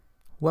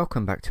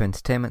Welcome back to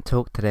Entertainment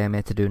Talk. Today I'm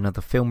here to do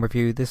another film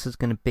review. This is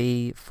going to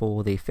be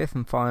for the fifth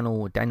and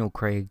final Daniel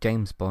Craig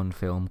James Bond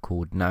film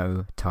called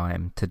No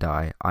Time to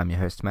Die. I'm your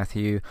host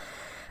Matthew,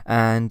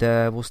 and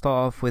we'll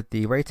start off with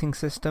the rating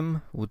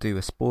system. We'll do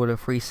a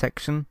spoiler-free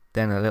section,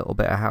 then a little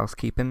bit of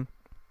housekeeping,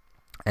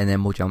 and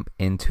then we'll jump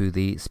into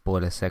the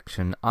spoiler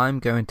section. I'm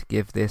going to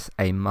give this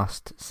a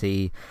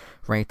must-see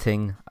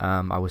rating.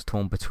 I was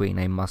torn between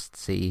a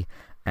must-see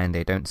and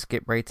a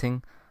don't-skip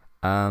rating.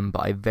 But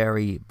I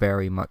very,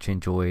 very much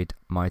enjoyed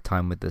my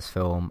time with this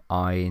film.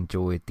 I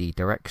enjoyed the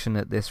direction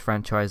that this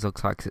franchise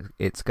looks like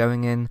it's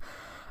going in.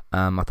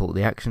 I thought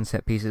the action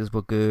set pieces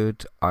were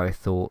good. I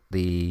thought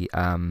there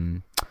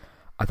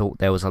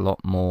was a lot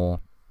more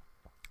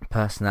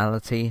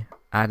personality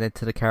added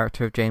to the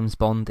character of James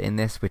Bond in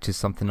this, which is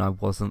something I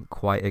wasn't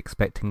quite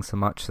expecting so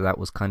much. So that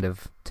was kind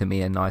of, to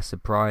me, a nice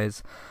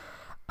surprise.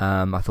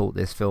 I thought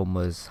this film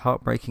was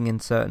heartbreaking in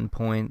certain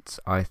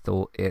points. I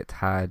thought it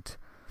had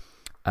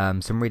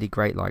some really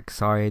great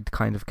side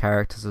kind of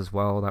characters as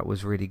well. That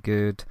was really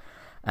good,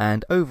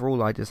 and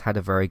overall I just had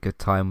a very good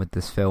time with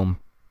this film.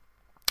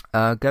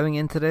 Going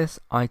into this,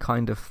 I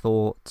kind of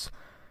thought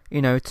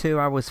 2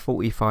 hours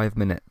 45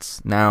 minutes.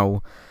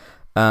 Now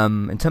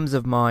in terms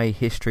of my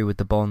history with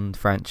the Bond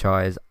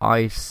franchise,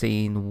 I've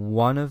seen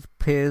one of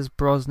Pierce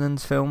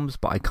Brosnan's films,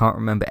 but I can't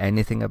remember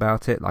anything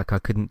about it. I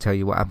couldn't tell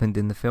you what happened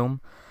in the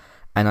film.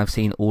 And I've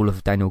seen all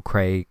of Daniel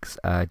Craig's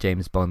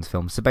James Bond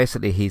films. So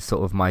basically he's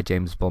sort of my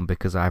James Bond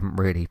because I haven't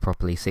really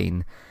properly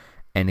seen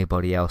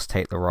anybody else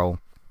take the role.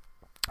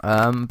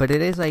 But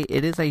it is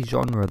a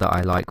genre that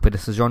I like, but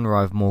it's a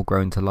genre I've more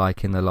grown to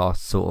like in the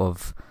last sort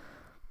of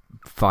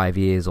 5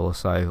 years or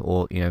so,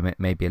 or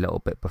maybe a little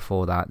bit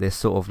before that. This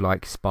sort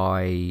of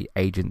spy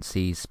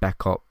agency,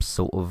 spec ops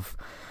sort of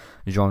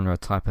genre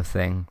type of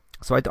thing.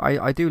 So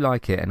I do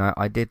like it, and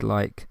I did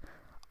like,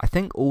 I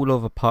think all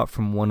of, apart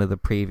from one of the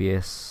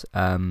previous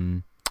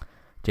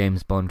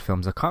James Bond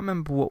films. I can't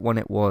remember what one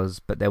it was,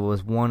 but there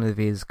was one of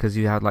his, because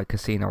you had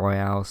Casino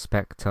Royale,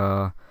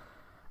 Spectre,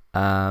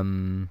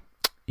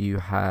 you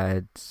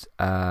had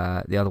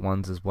the other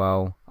ones as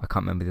well. I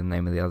can't remember the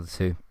name of the other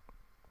two.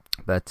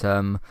 But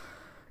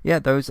yeah,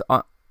 those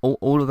are,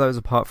 all of those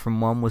apart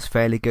from one was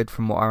fairly good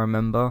from what I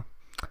remember.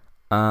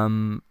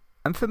 And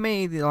for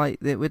me,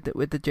 with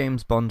the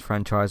James Bond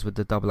franchise, with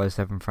the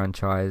 007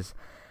 franchise,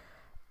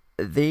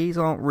 these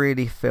aren't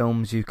really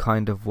films you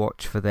kind of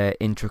watch for their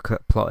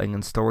intricate plotting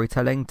and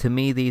storytelling. To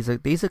me, these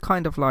are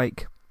kind of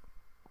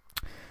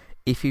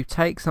if you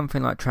take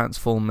something like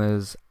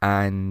Transformers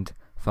and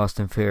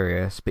Fast and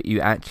Furious, but you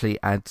actually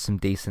add some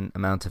decent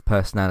amount of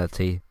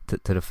personality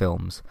to the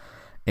films,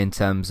 in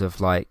terms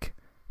of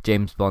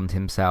James Bond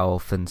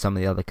himself and some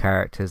of the other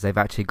characters. They've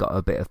actually got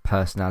a bit of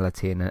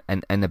personality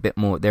and a bit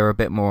more. They're a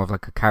bit more of a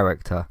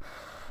character.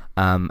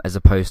 As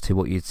opposed to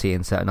what you'd see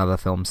in certain other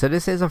films. So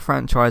this is a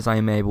franchise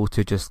I'm able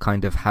to just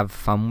kind of have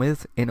fun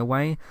with in a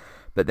way,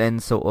 but then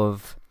sort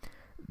of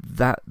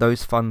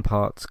those fun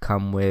parts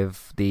come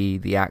with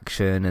the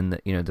action and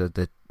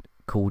the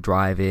cool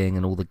driving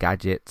and all the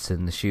gadgets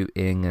and the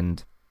shooting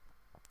and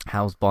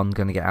how's Bond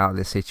going to get out of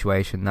this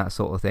situation, that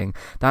sort of thing.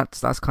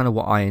 That's kind of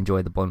what I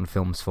enjoy the Bond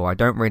films for. I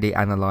don't really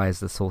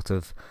analyse the sort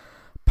of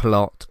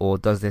plot, or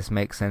does this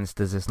make sense,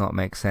 does this not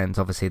make sense.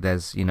 Obviously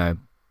there's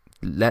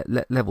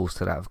levels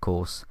to that, of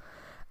course.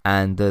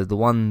 And the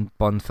one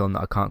Bond film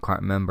that I can't quite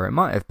remember, it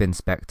might have been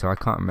Spectre, I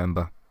can't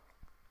remember,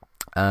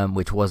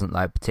 which wasn't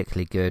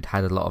particularly good,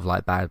 had a lot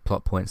of bad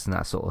plot points and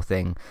that sort of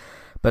thing.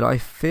 But I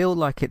feel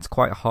it's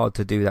quite hard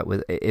to do that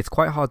with, it's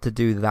quite hard to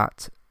do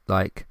that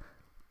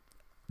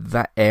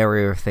that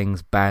area of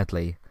things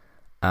badly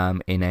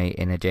in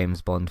a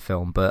James Bond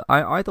film. But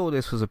I thought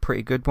this was a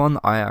pretty good one.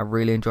 I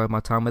really enjoyed my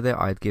time with it.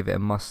 I'd give it a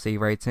must-see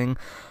rating.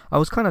 I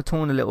was kind of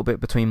torn a little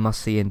bit between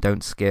must-see and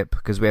don't skip,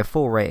 because we have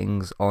 4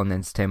 ratings on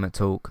Entertainment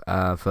Talk.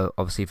 For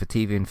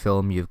TV and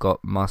film, you've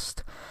got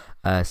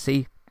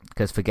must-see,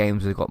 because for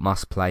games we've got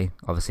must-play,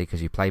 obviously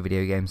because you play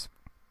video games.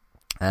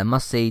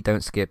 Must-see,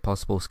 don't skip,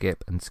 possible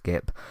skip, and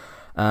skip.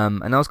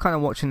 And I was kind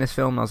of watching this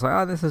film and I was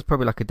like, this is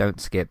probably a don't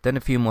skip. Then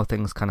a few more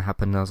things kind of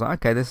happened and I was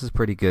like, okay, this is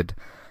pretty good.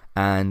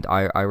 And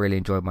I really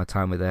enjoyed my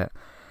time with it.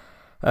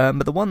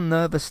 But the one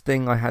nervous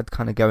thing I had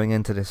kind of going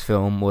into this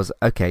film was,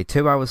 okay,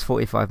 2 hours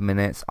 45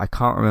 minutes. I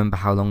can't remember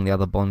how long the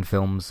other Bond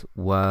films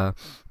were,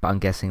 but I'm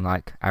guessing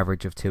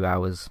average of 2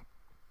 hours.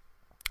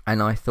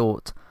 And I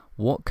thought,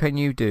 what can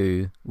you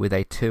do with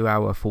a 2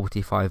 hour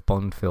 45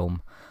 Bond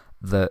film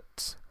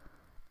that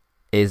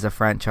is a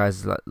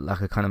franchise,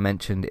 like I kind of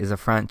mentioned, is a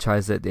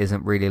franchise that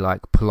isn't really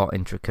plot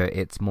intricate.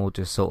 It's more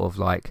just sort of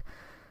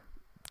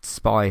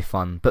spy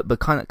fun, but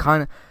kind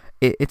of.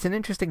 It's an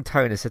interesting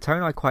tone. It's a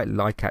tone I quite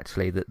like,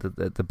 actually, that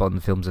the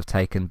Bond films have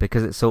taken,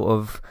 because it's sort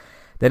of,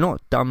 they're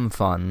not dumb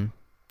fun,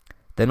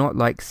 they're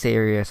not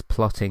serious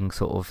plotting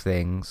sort of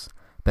things,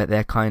 but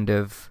they're kind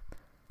of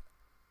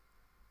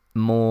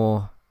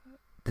more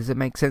does it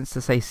make sense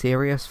to say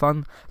serious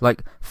fun?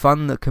 Like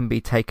fun that can be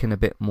taken a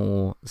bit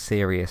more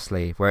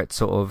seriously, where it's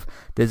sort of,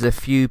 there's a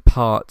few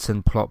parts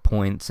and plot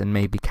points and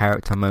maybe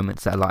character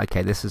moments that are like,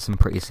 okay, this is some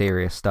pretty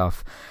serious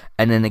stuff,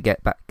 and then it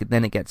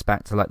gets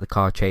back to like the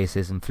car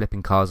chases and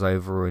flipping cars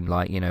over and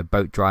like, you know,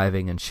 boat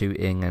driving and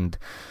shooting and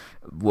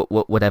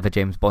whatever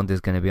James Bond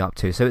is going to be up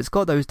to. So it's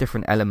got those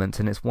different elements,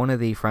 and it's one of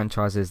the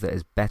franchises that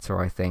is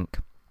better, I think,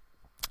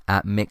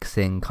 at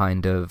mixing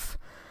kind of,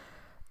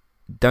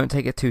 don't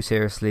take it too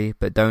seriously,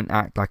 but don't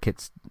act like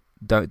it's,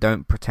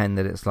 don't pretend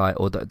that it's like,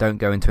 or don't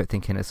go into it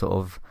thinking it's sort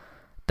of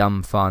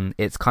dumb fun.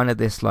 It's kind of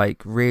this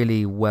like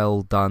really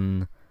well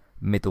done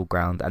middle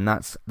ground, and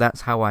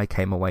that's how I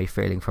came away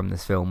feeling from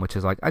this film, which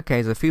is like,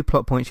 okay, there's a few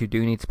plot points you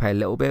do need to pay a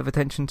little bit of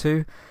attention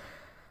to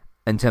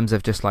in terms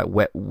of just like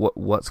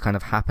what's kind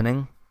of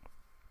happening.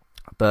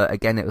 But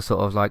again, it was sort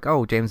of like,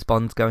 oh, James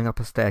Bond's going up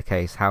a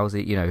staircase. How's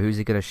he, you know, who's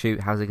he going to shoot?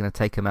 How's he going to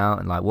take him out?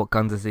 And like, what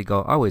guns has he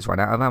got? Oh, he's run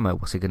out of ammo.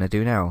 What's he going to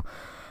do now?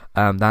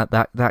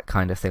 That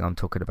kind of thing I'm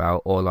talking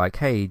about. Or like,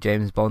 hey,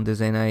 James Bond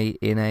is in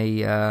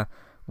a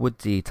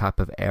woodsy type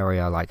of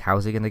area. Like,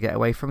 how's he going to get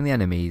away from the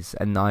enemies?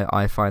 And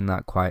I find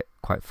that quite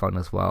fun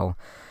as well.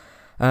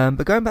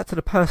 But going back to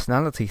the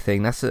personality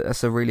thing, that's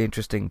a really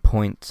interesting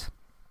point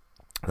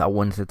that I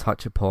wanted to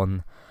touch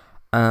upon.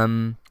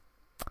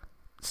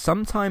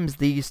 Sometimes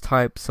these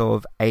types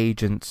of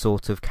agent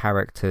sort of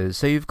characters,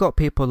 so you've got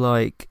people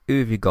like, who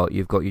have you got?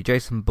 You've got your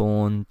Jason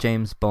Bourne,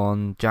 James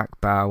Bond,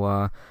 Jack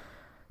Bauer,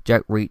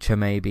 Jack Reacher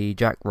maybe,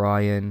 Jack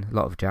Ryan, a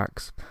lot of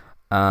Jacks,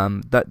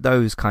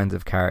 those kinds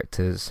of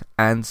characters.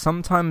 And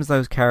sometimes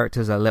those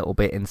characters a little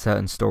bit in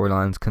certain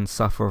storylines can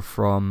suffer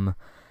from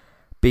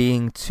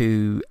being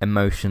too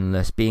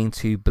emotionless, being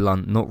too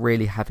blunt, not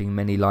really having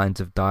many lines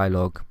of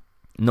dialogue,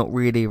 not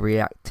really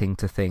reacting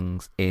to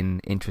things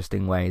in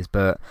interesting ways.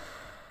 But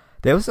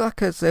there was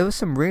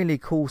some really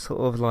cool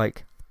sort of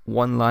like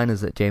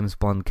one-liners that James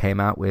Bond came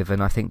out with,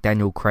 and I think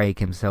Daniel Craig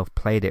himself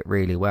played it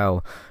really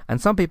well.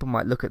 And some people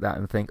might look at that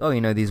and think, oh,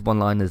 you know, these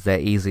one-liners, they're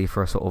easy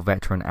for a sort of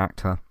veteran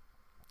actor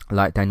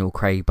like Daniel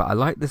Craig. But I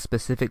like the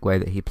specific way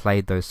that he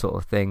played those sort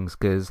of things,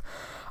 because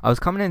I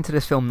was coming into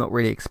this film not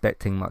really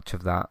expecting much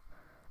of that,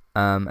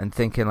 and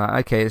thinking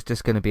like, okay, it's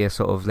just going to be a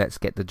sort of let's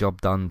get the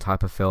job done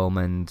type of film,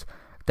 and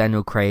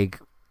Daniel Craig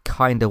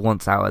kind of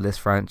wants out of this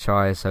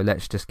franchise, so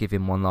let's just give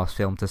him one last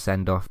film to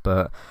send off.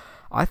 But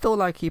I feel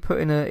like he put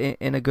in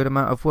a good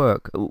amount of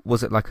work.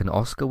 Was it like an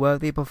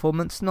Oscar-worthy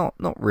performance? Not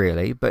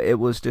really, but it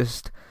was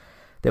just,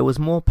 there was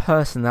more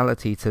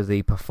personality to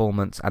the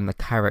performance and the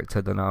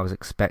character than I was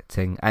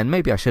expecting, and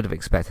maybe I should have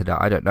expected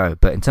that, I don't know.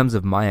 But in terms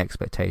of my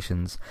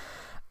expectations,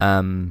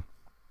 I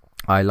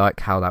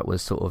like how that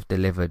was sort of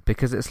delivered,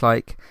 because it's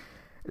like,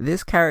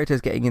 this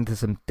character's getting into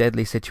some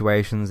deadly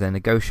situations, they're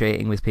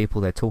negotiating with people,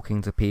 they're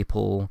talking to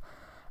people,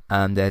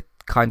 they're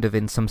kind of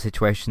in some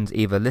situations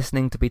either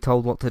listening to be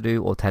told what to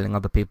do or telling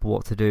other people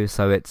what to do.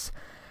 So it's,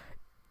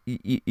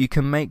 you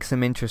can make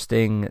some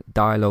interesting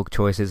dialogue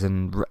choices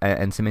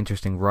and some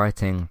interesting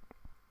writing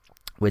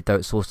with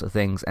those sorts of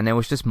things, and there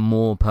was just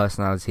more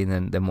personality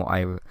than what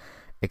I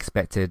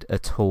expected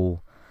at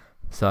all.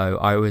 So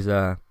I was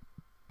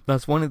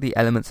that's one of the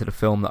elements of the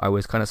film that I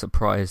was kind of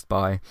surprised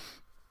by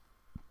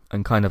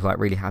and kind of like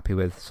really happy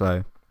with,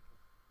 so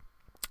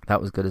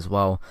that was good as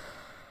well.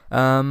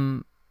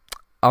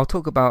 I'll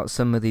talk about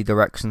some of the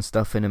direction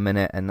stuff in a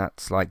minute, and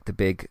that's like the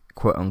big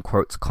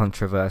quote-unquote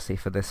controversy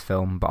for this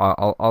film, but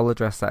I'll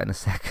address that in a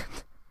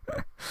second.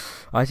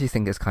 I actually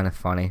think it's kind of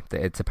funny that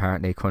it's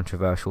apparently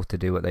controversial to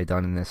do what they've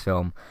done in this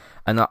film,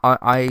 and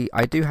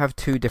I do have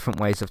two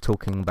different ways of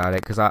talking about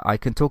it, because I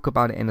can talk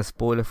about it in a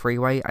spoiler-free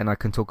way, and I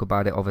can talk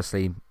about it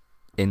obviously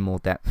in more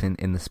depth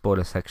in the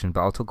spoiler section, but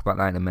I'll talk about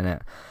that in a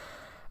minute.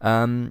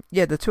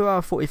 The 2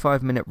 hour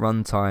 45 minute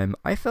runtime,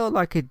 I felt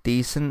like a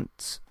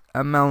decent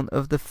amount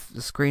of the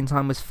screen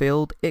time was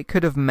filled. It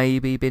could have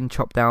maybe been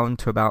chopped down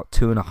to about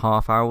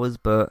 2.5 hours,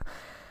 but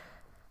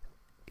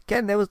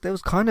again, there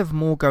was kind of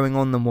more going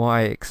on than what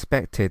I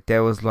expected.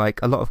 There was like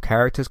a lot of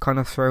characters kind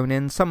of thrown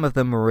in. Some of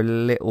them were a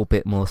little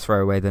bit more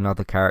throwaway than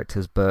other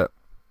characters, but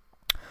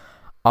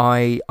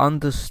I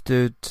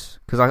understood,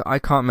 because I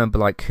can't remember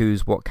like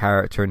who's what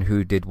character and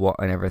who did what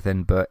and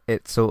everything, but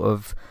it's sort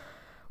of,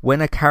 when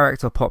a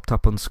character popped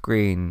up on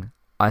screen,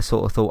 I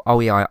sort of thought, oh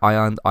yeah,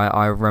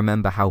 I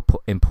remember how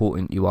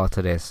important you are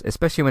to this,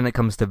 especially when it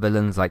comes to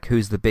villains, like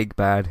who's the big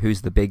bad,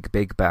 who's the big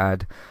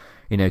bad,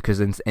 you know,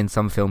 because in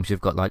some films you've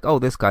got like, oh,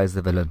 this guy's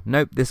the villain,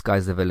 nope, this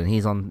guy's the villain,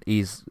 he's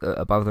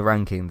above the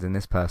rankings in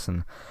this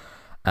person.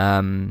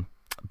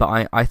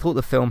 But I thought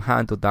the film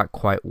handled that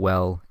quite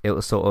well. It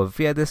was sort of,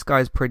 yeah, this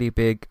guy's pretty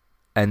big,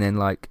 and then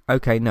like,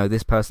 okay, no,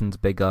 this person's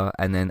bigger,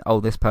 and then, oh,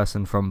 this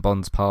person from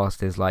Bond's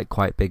past is like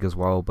quite big as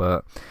well.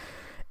 But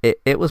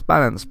it was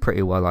balanced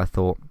pretty well, I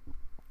thought.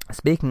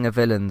 Speaking of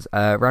villains,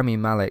 Rami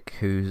Malek,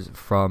 who's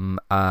from,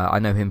 I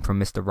know him from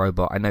Mr.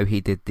 Robot. I know he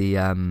did the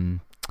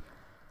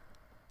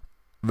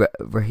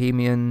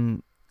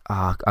Rahimian,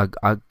 I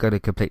gotta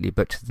completely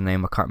butcher the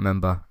name, I can't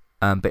remember.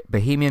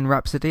 Bohemian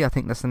Rhapsody, I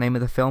think that's the name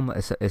of the film.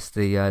 It's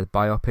the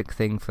biopic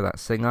thing for that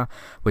singer,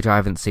 which I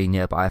haven't seen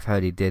yet, but I've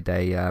heard he did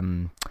a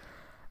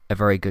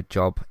very good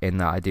job in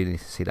that. I do need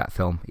to see that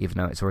film, even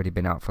though it's already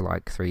been out for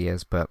like 3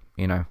 years, but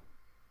you know,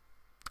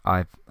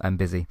 I'm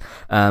busy.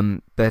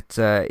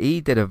 But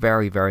he did a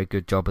very, very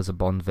good job as a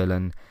Bond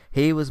villain.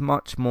 He was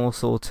much more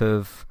sort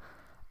of,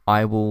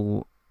 I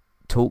will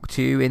talk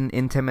to you in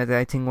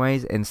intimidating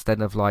ways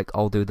instead of like,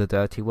 I'll do the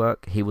dirty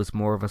work. He was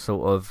more of a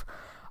sort of,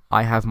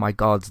 I have my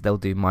guards, they'll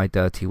do my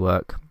dirty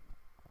work,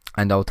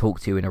 and I'll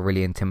talk to you in a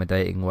really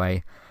intimidating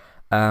way.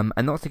 And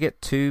not to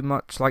get too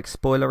much like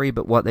spoilery,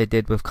 but what they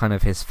did with kind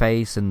of his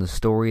face and the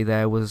story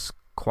there was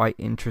quite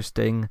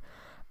interesting.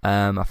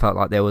 I felt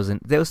like there was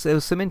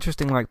some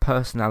interesting like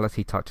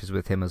personality touches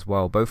with him as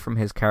well, both from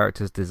his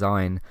character's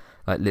design,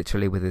 like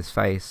literally with his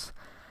face,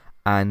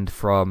 and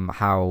from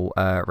how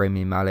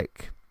Rami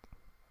Malek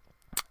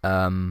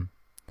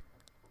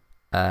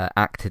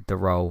acted the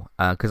role.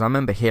 Because I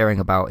remember hearing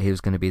about he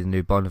was going to be the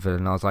new Bond villain,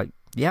 and I was like,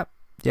 yep,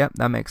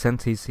 that makes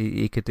sense.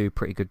 He could do a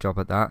pretty good job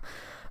at that.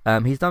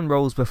 He's done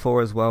roles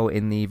before as well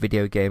in the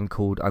video game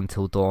called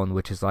Until Dawn,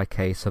 which is like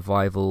a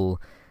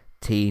survival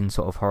teen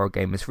sort of horror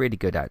game. It's really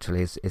good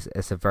actually.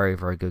 It's a very,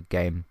 very good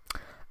game.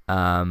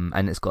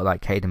 And it's got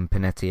like Hayden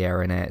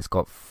Panettiere in it. It's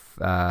got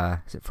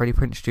is it Freddie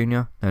Prinze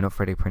Jr.? No, not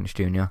Freddie Prinze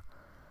Jr.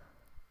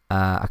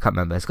 I can't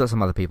remember. It's got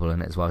some other people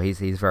in it as well. He's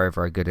very,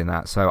 very good in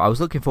that. So I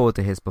was looking forward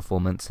to his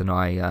performance, and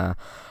I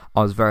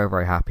was very,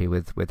 very happy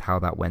with how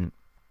that went.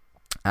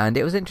 And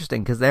it was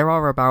interesting because there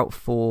are about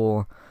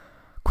 4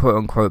 quote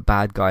unquote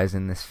bad guys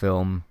in this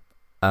film.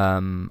 I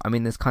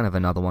mean, there's kind of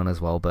another one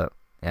as well, but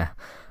yeah.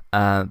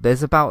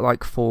 There's about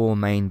like 4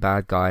 main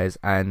bad guys,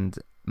 and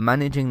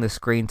managing the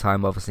screen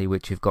time, obviously,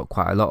 which you've got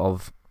quite a lot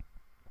of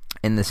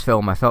in this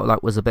film, I felt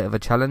like was a bit of a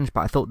challenge,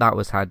 but I thought that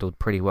was handled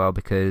pretty well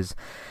because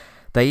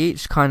they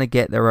each kind of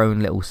get their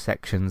own little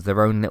sections,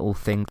 their own little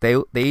thing.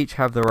 They each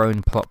have their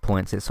own plot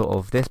points. It's sort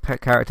of, this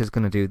character's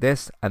going to do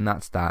this, and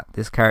that's that.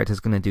 This character's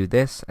going to do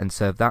this and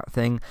serve that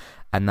thing,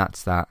 and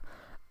that's that.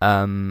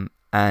 And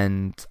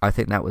I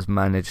think that was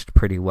managed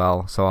pretty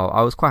well. So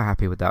I was quite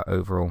happy with that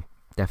overall,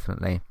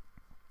 definitely.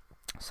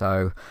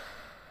 So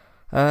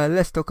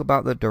let's talk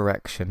about the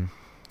direction.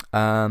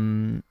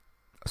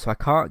 So I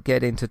can't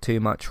get into too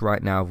much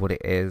right now of what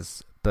it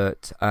is,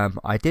 but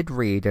I did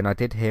read, and I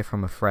did hear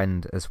from a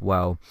friend as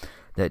well,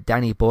 that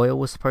Danny Boyle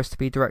was supposed to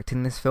be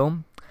directing this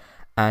film,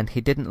 and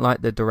he didn't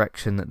like the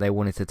direction that they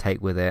wanted to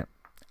take with it,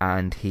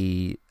 and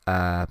he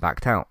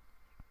backed out.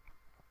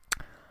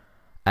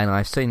 And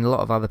I've seen a lot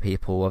of other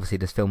people, obviously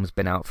this film's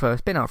been out for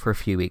a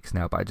few weeks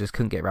now, but I just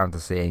couldn't get around to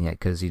seeing it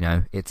because, you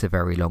know, it's a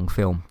very long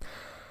film.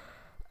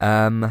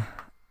 And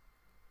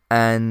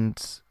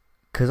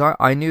because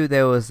I knew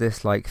there was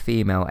this like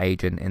female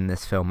agent in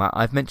this film.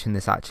 I've mentioned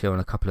this actually on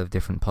a couple of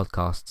different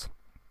podcasts.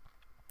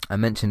 I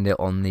mentioned it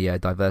on the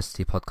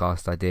diversity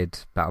podcast I did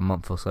about a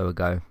month or so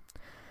ago.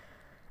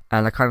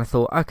 And I kind of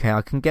thought, okay,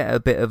 I can get a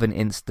bit of an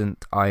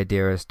instant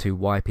idea as to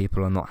why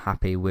people are not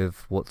happy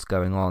with what's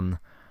going on.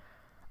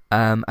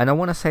 And I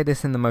want to say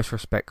this in the most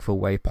respectful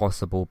way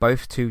possible,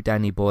 both to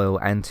Danny Boyle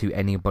and to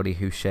anybody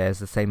who shares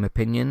the same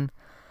opinion.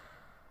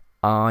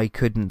 I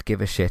couldn't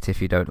give a shit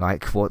if you don't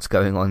like what's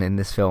going on in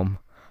this film.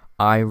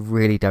 I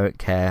really don't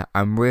care.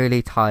 I'm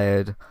really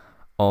tired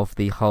of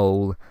the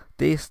whole,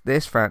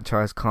 this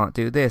franchise can't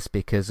do this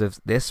because of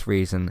this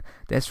reason.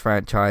 This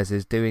franchise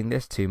is doing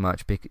this too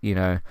much. You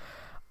know,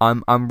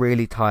 I'm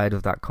really tired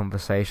of that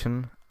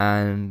conversation,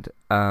 and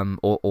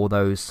or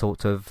those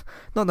sort of,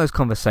 not those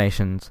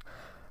conversations,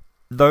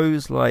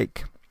 those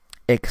like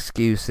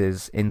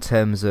excuses in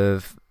terms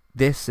of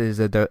this is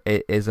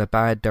a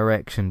bad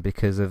direction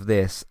because of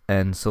this,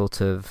 and sort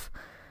of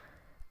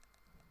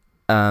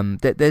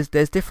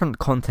there's different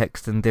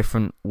context and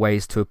different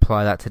ways to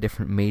apply that to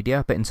different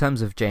media. But in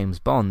terms of James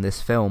Bond,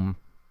 this film,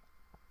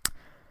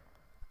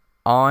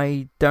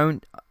 I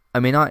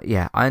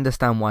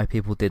understand why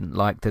people didn't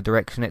like the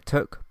direction it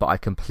took, but I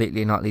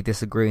completely and utterly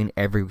disagree in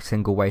every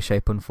single way,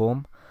 shape and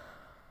form.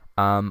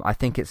 I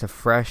think it's a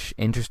fresh,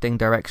 interesting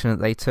direction that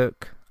they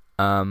took.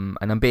 And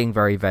I'm being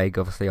very vague,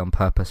 obviously, on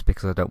purpose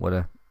because I don't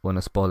want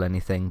to spoil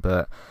anything.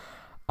 But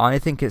I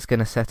think it's going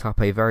to set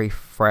up a very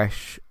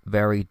fresh,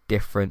 very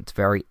different,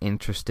 very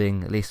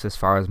interesting, at least as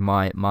far as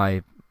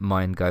my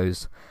mind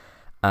goes,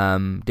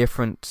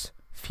 different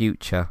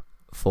future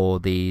for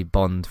the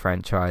Bond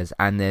franchise.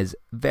 And there's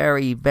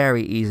very,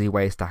 very easy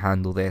ways to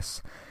handle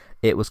this.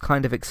 It was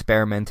kind of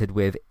experimented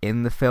with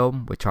in the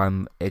film, which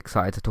I'm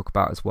excited to talk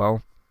about as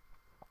well.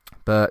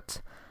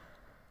 But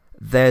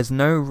there's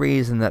no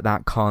reason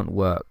that can't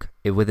work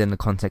within the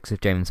context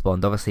of James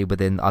Bond. Obviously,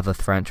 within other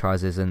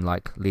franchises and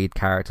like lead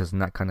characters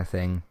and that kind of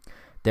thing,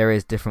 there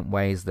is different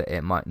ways that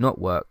it might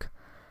not work.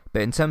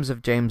 But in terms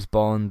of James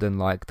Bond and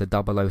like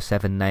the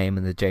 007 name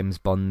and the James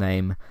Bond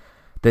name,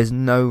 there's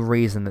no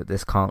reason that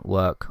this can't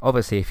work.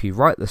 Obviously, if you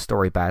write the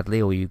story badly,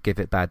 or you give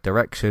it bad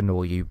direction,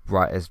 or you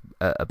write as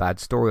a bad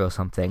story or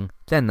something,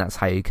 then that's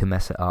how you can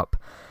mess it up.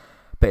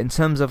 But in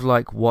terms of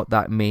like what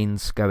that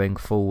means going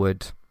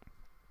forward,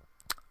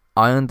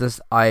 I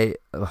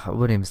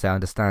wouldn't even say I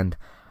understand.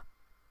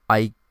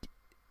 I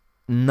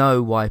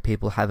know why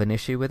people have an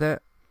issue with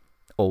it,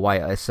 or why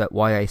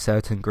a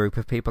certain group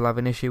of people have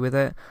an issue with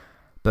it.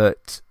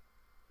 But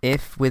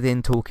if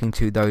within talking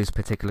to those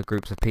particular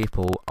groups of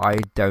people, I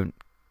don't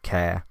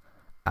care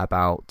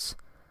about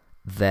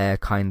their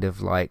kind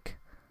of like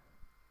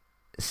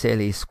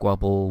silly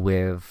squabble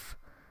with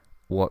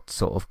what's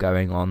sort of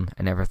going on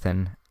and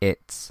everything.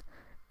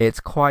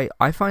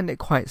 I find it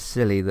quite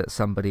silly that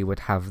somebody would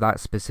have that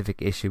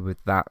specific issue with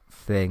that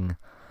thing.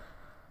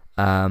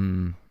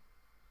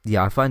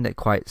 Yeah, I find it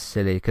quite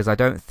silly because I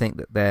don't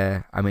think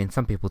that I mean,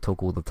 some people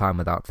talk all the time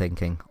without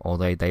thinking, or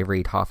they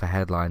read half a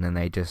headline and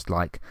they just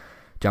like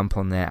jump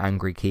on their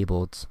angry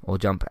keyboards or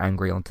jump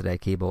angry onto their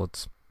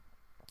keyboards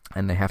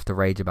and they have to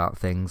rage about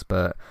things.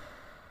 But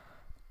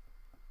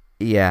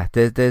yeah,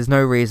 there's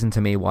no reason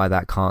to me why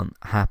that can't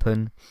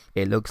happen.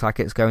 It looks like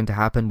it's going to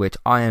happen, which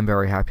I am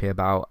very happy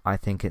about. I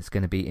think it's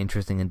going to be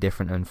interesting and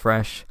different and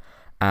fresh,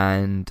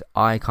 and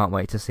I can't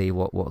wait to see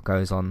what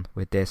goes on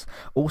with this.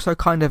 Also,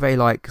 kind of a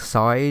like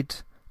side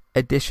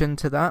addition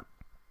to that,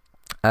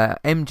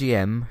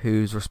 MGM,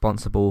 who's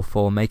responsible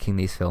for making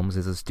these films,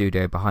 is a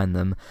studio behind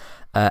them.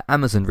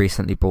 Amazon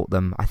recently bought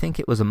them. I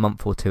think it was a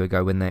month or two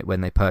ago when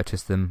they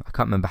purchased them. I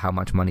can't remember how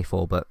much money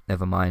for, but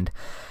never mind.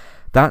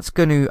 That's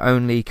going to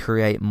only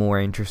create more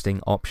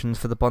interesting options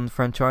for the Bond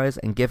franchise,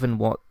 and given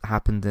what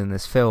happened in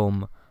this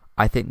film,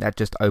 I think that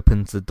just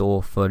opens the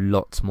door for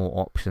lots more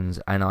options,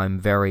 and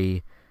I'm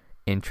very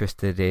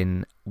interested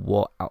in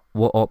what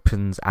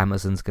options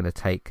Amazon's going to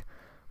take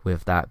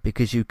with that,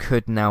 because you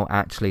could now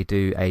actually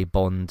do a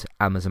Bond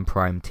Amazon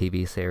Prime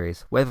TV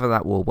series. Whether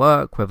that will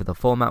work, whether the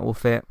format will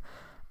fit,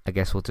 I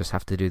guess we'll just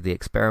have to do the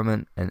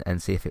experiment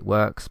and see if it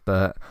works.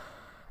 But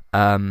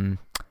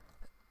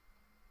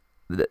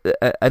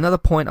another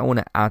point I want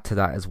to add to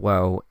that as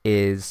well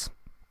is,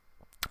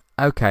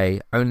 okay,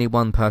 only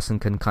one person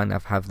can kind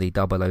of have the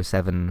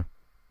 007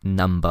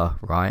 number,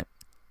 right?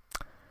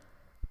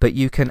 But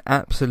you can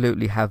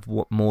absolutely have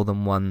more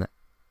than one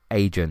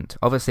agent.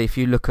 Obviously, if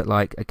you look at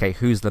like, okay,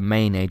 who's the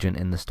main agent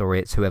in the story,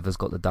 it's whoever's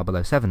got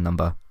the 007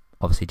 number.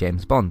 Obviously,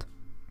 James Bond.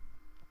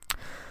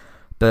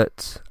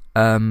 But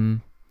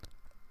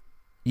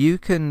you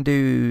can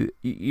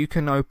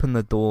open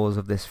the doors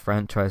of this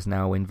franchise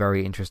now in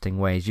very interesting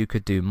ways. You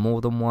could do more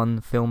than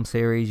one film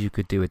series, you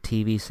could do a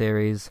TV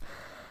series,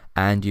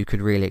 and you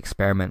could really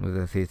experiment with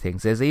a few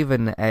things. There's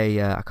even I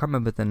can't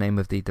remember the name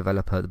of the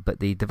developer,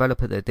 but the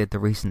developer that did the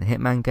recent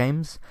Hitman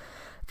games,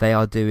 they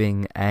are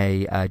doing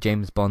a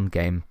James Bond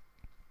game,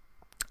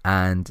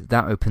 and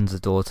that opens the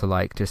door to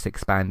like just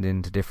expand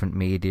into different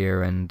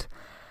media. And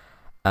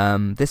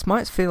this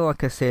might feel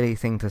like a silly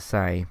thing to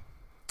say,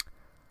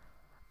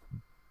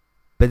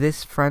 but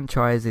this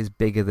franchise is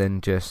bigger than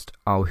just,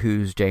 oh,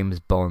 who's James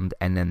Bond,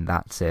 and then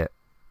that's it.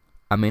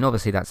 I mean,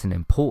 obviously that's an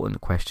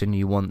important question.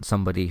 You want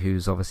somebody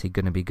who's obviously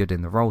going to be good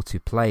in the role to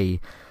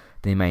play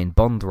the main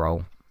Bond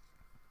role.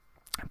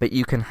 But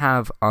you can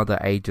have other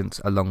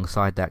agents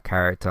alongside that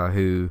character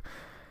who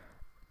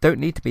don't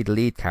need to be the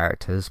lead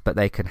characters, but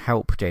they can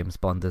help James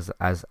Bond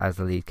as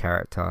the lead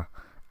character.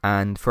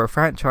 And for a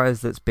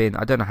franchise that's been,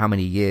 I don't know how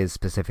many years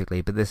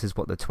specifically, but this is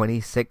what, the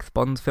 26th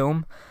Bond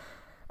film?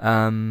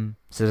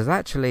 So there's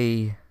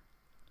actually,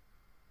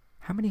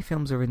 how many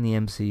films are in the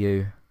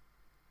MCU?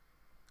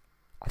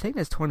 I think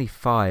there's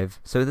 25.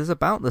 So there's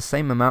about the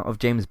same amount of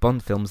James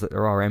Bond films that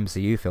there are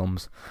MCU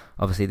films.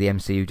 Obviously the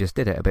MCU just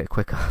did it a bit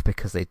quicker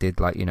because they did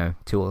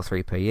 2 or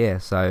 3 per year.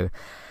 So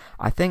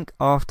I think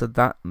after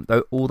that,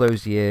 all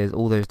those years,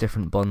 all those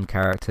different Bond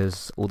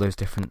characters, all those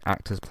different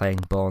actors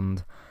playing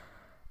Bond,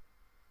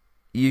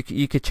 you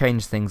could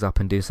change things up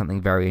and do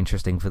something very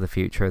interesting for the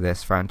future of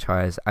this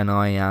franchise, and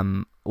I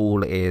am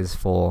all ears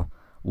for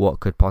what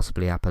could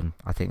possibly happen.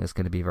 I think it's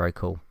going to be very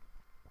cool.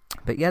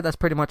 But yeah, that's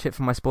pretty much it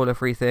for my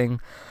spoiler-free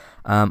thing.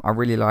 I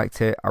really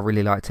liked it. I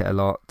really liked it a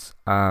lot.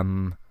 I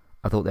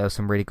thought there was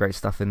some really great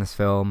stuff in this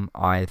film.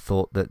 I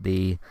thought that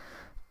the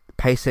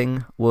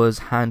pacing was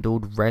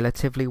handled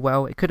relatively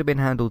well. It could have been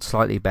handled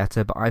slightly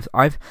better, but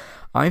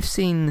I've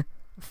seen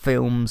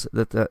films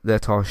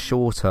that are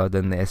shorter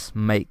than this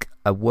make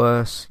a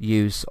worse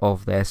use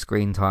of their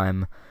screen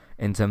time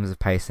in terms of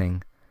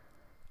pacing.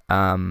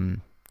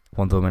 Wonder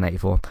Woman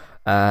 84.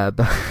 But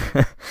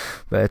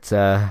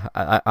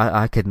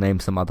I could name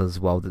some others as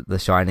well. The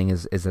Shining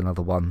is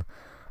another one.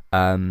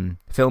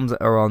 Films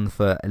that are on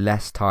for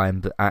less time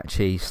but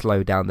actually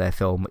slow down their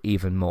film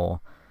even more,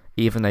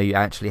 even though you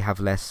actually have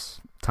less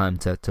time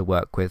to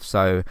work with.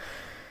 So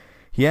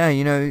yeah,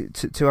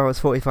 2 hours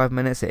 45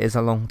 minutes, it is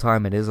a long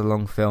time, it is a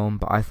long film,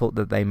 but I thought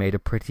that they made a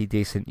pretty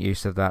decent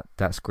use of that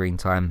screen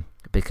time,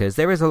 because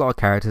there is a lot of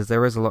characters,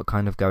 there is a lot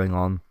kind of going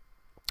on,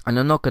 and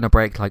I'm not going to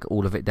break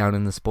all of it down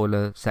in the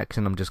spoiler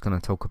section. I'm just going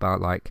to talk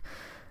about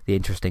the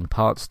interesting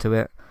parts to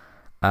it.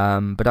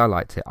 But I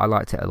liked it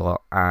a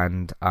lot,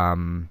 and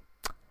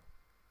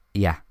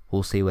yeah,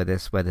 we'll see where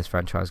this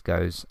franchise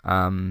goes.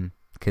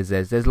 Because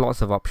there's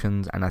lots of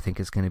options, and I think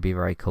it's going to be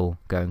very cool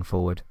going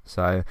forward.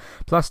 So,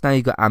 plus now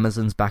you've got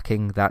Amazon's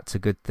backing, that's a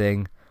good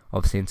thing.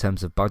 obviously in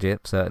terms of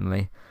budget,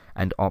 certainly,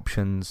 and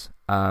options.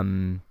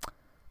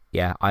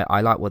 Yeah,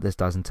 I like what this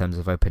does in terms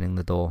of opening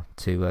the door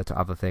to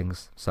other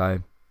things. So,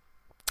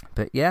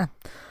 but yeah,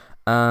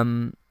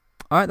 alright,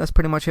 that's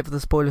pretty much it for the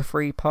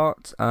spoiler-free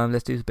part.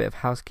 Let's do a bit of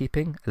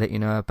housekeeping. I'll let you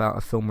know about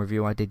a film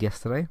review I did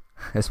yesterday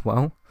as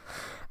well.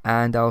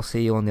 And I'll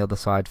see you on the other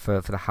side for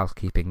the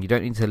housekeeping. You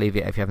don't need to leave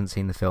it if you haven't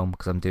seen the film,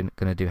 because I'm going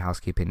to do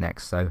housekeeping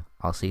next, so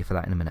I'll see you for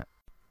that in a minute.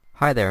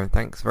 Hi there, and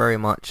thanks very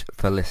much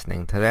for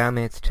listening. Today I'm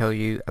here to tell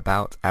you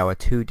about our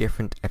 2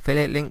 different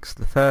affiliate links,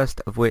 the first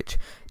of which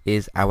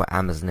is our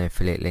Amazon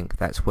affiliate link.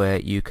 That's where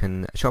you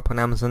can shop on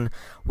Amazon.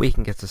 We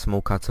can get a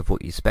small cut of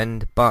what you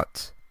spend,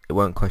 but it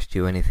won't cost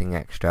you anything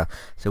extra.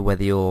 So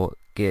whether you're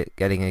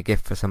getting a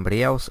gift for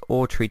somebody else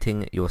or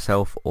treating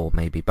yourself, or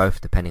maybe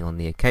both depending on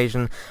the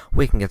occasion,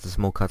 we can get a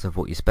small cut of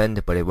what you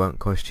spend, but it won't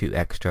cost you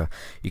extra.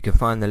 You can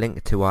find the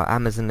link to our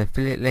Amazon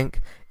affiliate link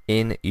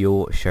in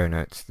your show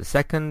notes. The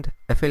second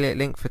affiliate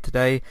link for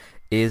today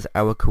is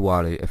our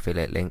Kualu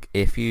affiliate link.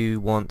 If you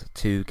want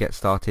to get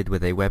started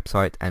with a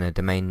website and a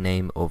domain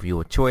name of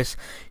your choice,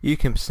 you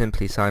can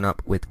simply sign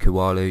up with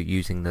Kualu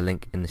using the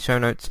link in the show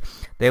notes.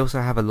 They also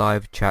have a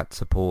live chat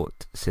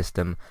support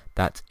system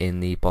that's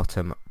in the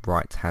bottom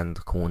right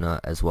hand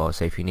corner as well.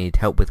 So if you need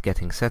help with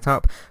getting set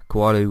up,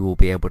 Kualu will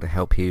be able to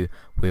help you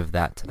with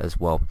that as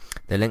well.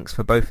 The links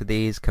for both of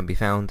these can be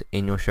found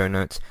in your show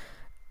notes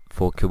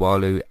for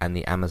Kualu and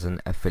the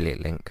Amazon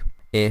affiliate link.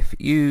 If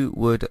you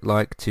would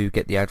like to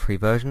get the ad-free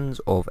versions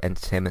of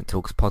Entertainment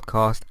Talks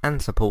podcast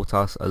and support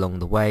us along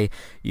the way,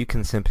 you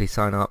can simply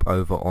sign up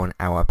over on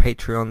our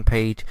Patreon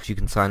page. You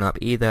can sign up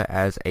either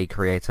as a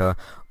creator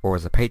or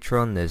as a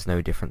patron. There's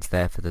no difference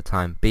there for the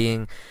time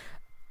being,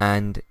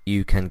 and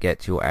you can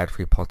get your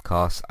ad-free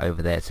podcasts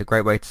over there. It's a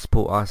great way to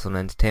support us on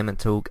Entertainment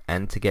Talk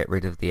and to get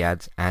rid of the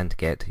ads and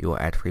get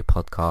your ad-free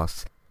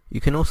podcasts. You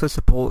can also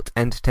support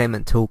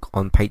Entertainment Talk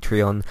on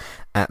Patreon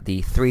at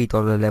the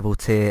 $3 level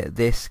tier.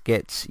 This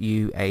gets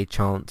you a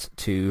chance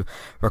to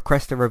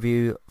request a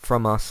review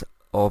from us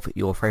of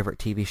your favourite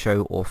TV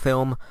show or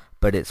film,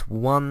 but it's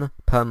 1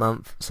 per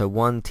month, so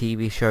 1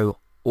 TV show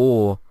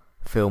or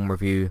film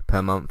review per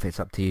month. It's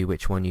up to you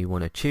which one you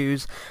want to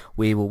choose.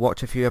 We will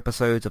watch a few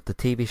episodes of the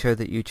TV show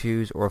that you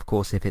choose, or of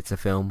course if it's a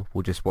film,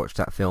 we'll just watch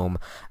that film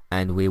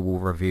and we will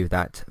review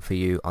that for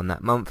you on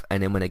that month.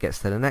 And then when it gets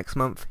to the next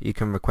month, you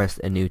can request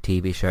a new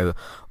TV show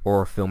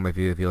or a film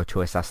review of your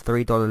choice. That's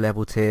 $3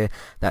 level tier.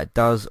 That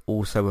does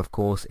also of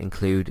course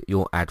include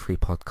your ad-free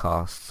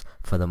podcasts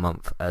for the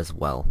month as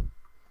well.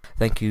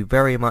 Thank you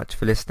very much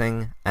for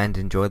listening and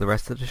enjoy the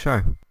rest of the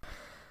show.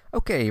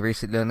 Okay,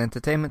 recently on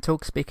Entertainment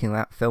Talk, speaking of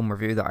that film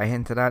review that I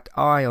hinted at,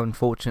 I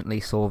unfortunately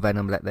saw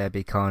Venom Let There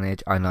Be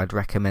Carnage, and I'd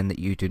recommend that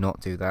you do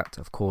not do that.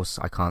 Of course,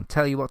 I can't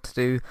tell you what to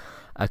do,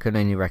 I can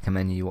only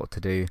recommend you what to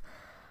do,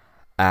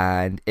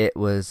 and it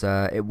was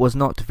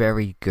not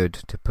very good,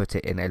 to put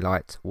it in a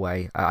light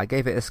way. I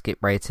gave it a skip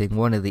rating,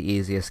 one of the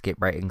easiest skip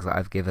ratings that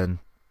I've given,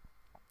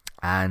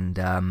 and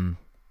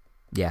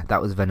yeah,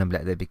 that was Venom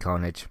Let There Be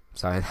Carnage,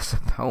 so that's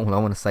all I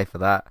want to say for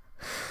that.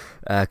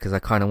 Because I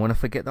kind of want to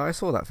forget that I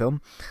saw that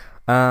film.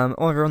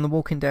 Over on the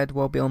Walking Dead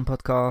World Beyond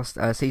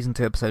podcast, Season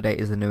 2 Episode 8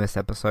 is the newest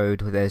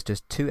episode. There's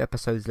just 2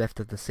 episodes left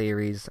of the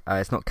series.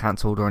 It's not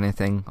cancelled or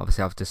anything.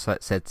 Obviously, I've just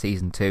said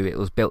Season 2. It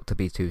was built to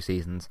be 2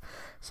 seasons.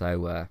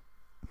 So,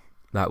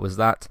 that was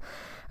that.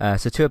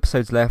 So 2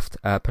 episodes left,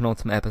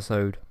 penultimate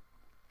episode,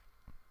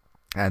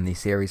 and the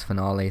series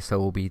finale. So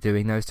we'll be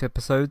doing those 2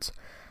 episodes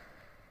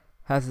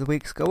as the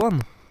weeks go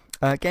on.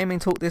 Gaming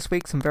talk this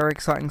week, some very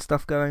exciting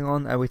stuff going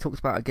on. We talked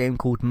about a game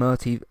called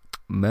Multiverses.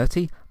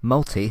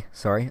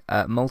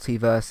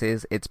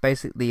 It's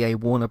basically a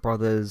Warner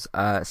Brothers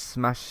it's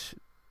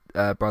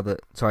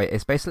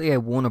basically a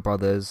Warner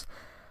Brothers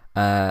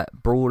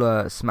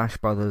brawler Smash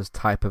Brothers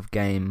type of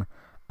game,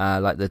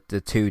 like the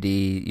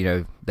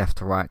 2D, left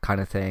to right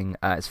kind of thing.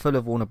 It's full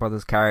of Warner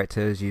Brothers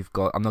characters. You've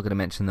got, I'm not going to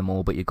mention them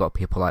all, but you've got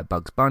people like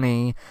Bugs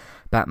Bunny,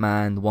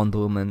 Batman, Wonder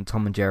Woman,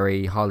 Tom and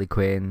Jerry, Harley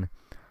Quinn,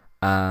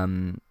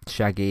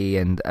 Shaggy,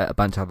 and a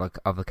bunch of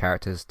other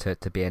characters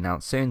to be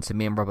announced soon. So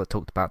me and Robert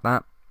talked about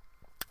that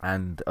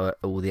and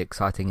all the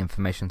exciting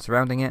information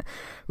surrounding it.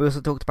 We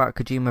also talked about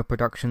Kojima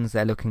Productions.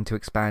 They're looking to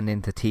expand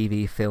into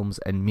TV, films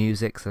and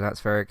music, so that's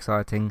very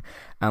exciting.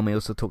 And we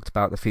also talked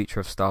about the future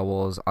of Star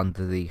Wars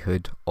under the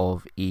hood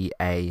of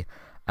EA,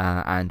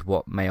 and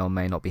what may or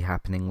may not be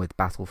happening with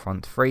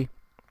Battlefront 3.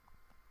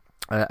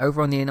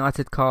 Over on the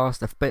United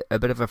cast, a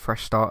bit of a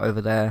fresh start over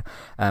there.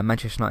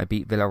 Manchester United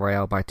beat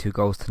Villarreal by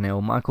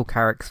 2-0. Michael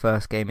Carrick's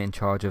first game in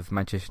charge of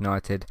Manchester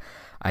United.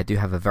 I do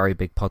have a very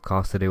big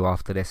podcast to do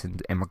after this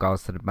in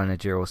regards to the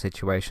managerial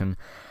situation,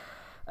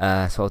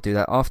 so I'll do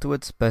that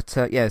afterwards. But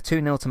yeah,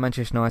 2-0 to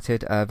Manchester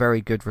United, a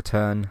very good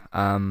return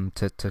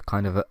to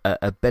kind of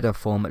a bit of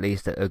form, at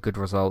least, a good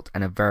result,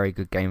 and a very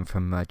good game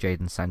from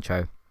Jadon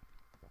Sancho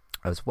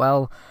as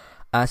well.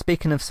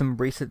 Speaking of some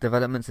recent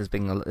developments, there's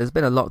been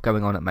a lot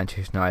going on at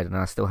Manchester United, and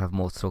I still have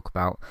more to talk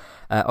about.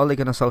 Ole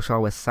Gunnar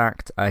Solskjaer was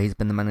sacked. He's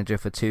been the manager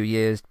for 2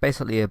 years.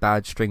 Basically, a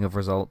bad string of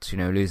results.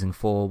 Losing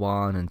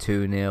 4-1 and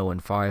 2-0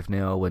 and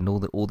 5-0, and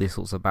all these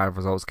sorts of bad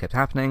results kept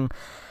happening.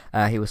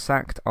 He was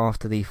sacked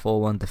after the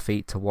 4-1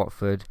 defeat to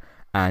Watford,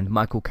 and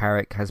Michael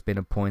Carrick has been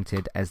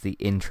appointed as the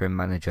interim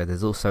manager.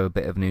 There's also a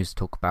bit of news to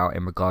talk about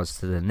in regards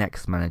to the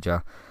next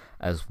manager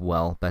as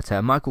well. But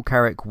Michael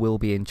Carrick will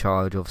be in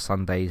charge of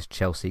Sunday's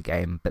Chelsea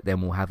game, but then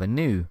we'll have a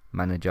new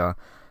manager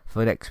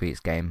for next week's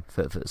game,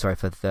 for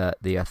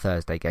the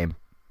Thursday game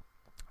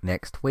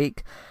next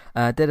week.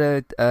 Did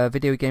a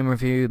video game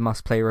review,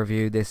 must-play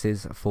review. This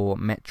is for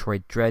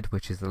Metroid Dread,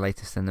 which is the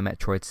latest in the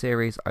Metroid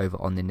series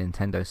over on the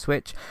Nintendo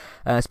Switch.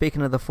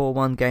 Speaking of the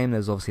 4-1 game,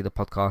 there's obviously the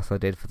podcast I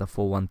did for the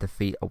 4-1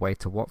 defeat away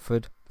to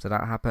Watford, so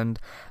that happened.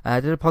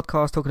 I did a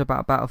podcast talking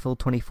about Battlefield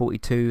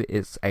 2042.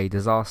 It's a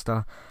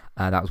disaster.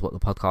 That was what the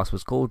podcast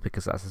was called,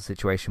 because that's the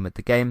situation with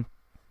the game.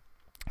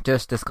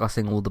 Just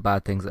discussing all the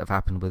bad things that have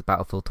happened with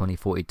Battlefield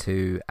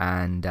 2042,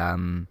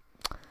 and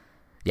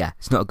yeah,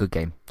 it's not a good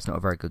game. It's not a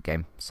very good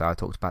game, so I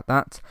talked about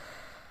that.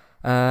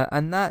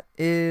 And that's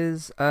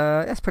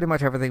pretty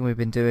much everything we've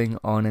been doing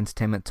on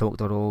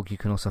entertainmenttalk.org. You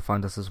can also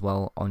find us as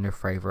well on your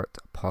favourite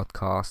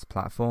podcast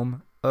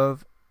platform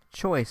of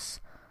choice.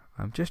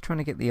 I'm just trying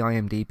to get the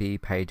IMDb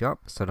page up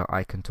so that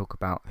I can talk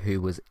about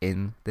who was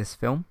in this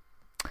film.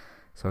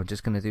 So I'm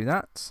just going to do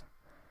that.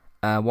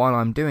 While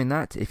I'm doing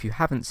that, if you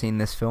haven't seen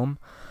this film,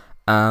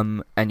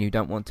 and you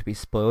don't want to be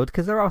spoiled,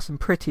 because there are some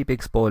pretty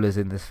big spoilers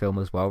in this film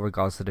as well,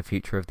 regards to the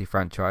future of the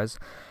franchise,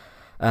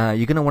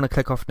 you're going to want to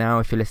click off now.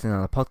 If you're listening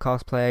on a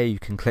podcast player, you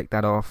can click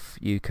that off.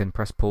 You can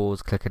press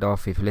pause, click it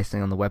off. If you're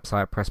listening on the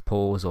website, press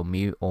pause or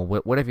mute, or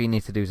whatever you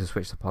need to do to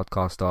switch the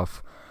podcast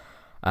off.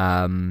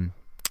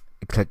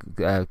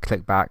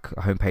 Click back,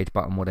 homepage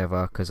button,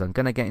 whatever, because I'm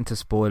going to get into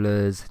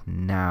spoilers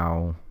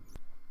now.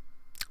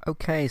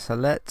 Okay, so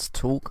let's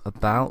talk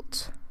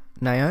about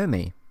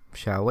Naomi,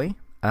 shall we?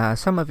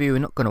 Some of you are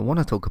not going to want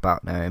to talk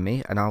about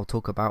Naomi, and I'll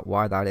talk about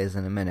why that is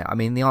in a minute. I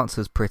mean, the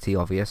answer's pretty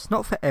obvious.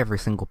 Not for every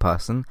single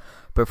person,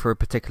 but for a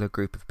particular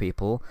group of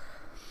people.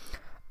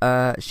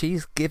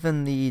 She's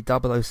given the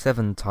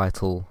 007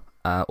 title,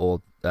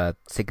 or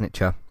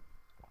signature,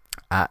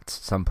 at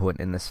some point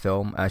in this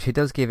film. She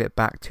does give it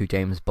back to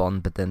James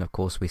Bond, but then, of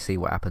course, we see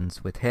what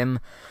happens with him.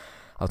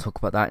 I'll talk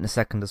about that in a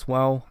second as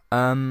well.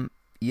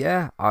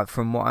 Yeah,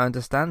 from what I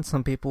understand,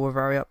 some people were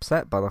very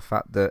upset by the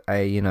fact that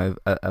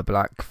a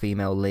black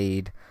female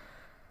lead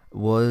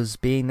was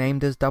being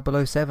named as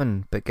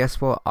 007. But guess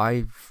what?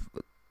 I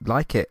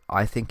like it.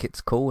 I think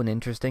it's cool and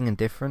interesting and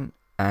different.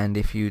 And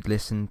if you'd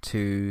listen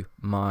to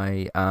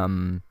my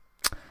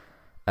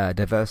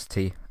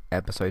diversity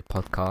episode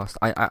podcast,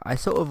 I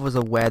sort of was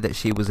aware that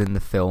she was in the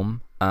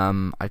film.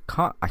 I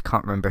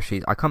can't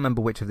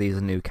remember which of these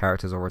are new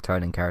characters or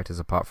returning characters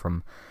apart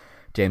from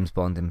James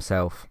Bond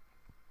himself.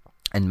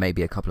 And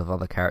maybe a couple of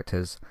other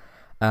characters.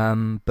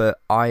 But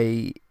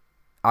I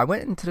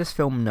went into this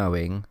film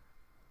knowing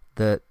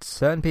that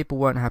certain people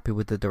weren't happy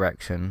with the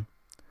direction,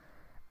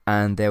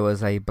 and there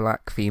was a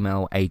black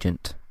female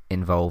agent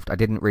involved. I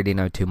didn't really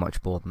know too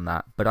much more than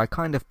that, but I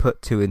kind of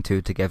put two and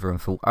two together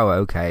and thought, oh,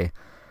 okay,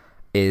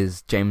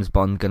 is James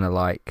Bond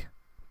gonna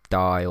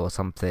die or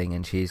something,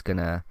 and she's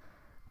gonna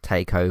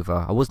take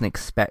over? I wasn't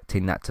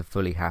expecting that to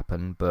fully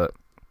happen, but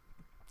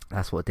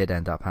that's what did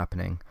end up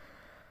happening.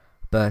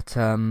 But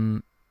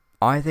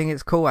I think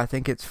it's cool. I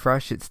think it's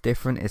fresh. It's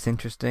different. It's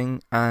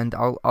interesting. And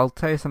I'll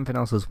tell you something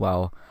else as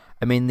well.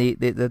 I mean,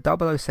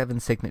 the 007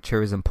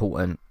 signature is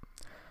important,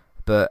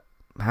 but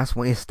as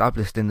we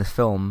established in the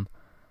film,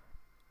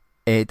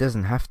 it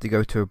doesn't have to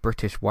go to a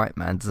British white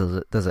man,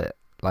 does it?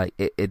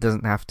 It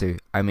doesn't have to.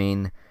 I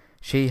mean,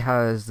 she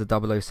has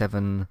the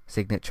 007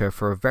 signature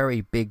for a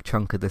very big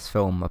chunk of this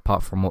film,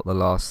 apart from the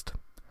last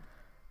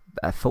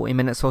 40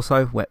 minutes or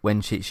so,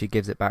 when she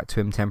gives it back to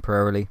him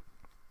temporarily.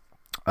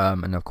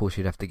 And of course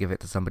you'd have to give it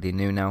to somebody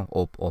new now,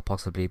 or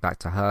possibly back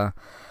to her.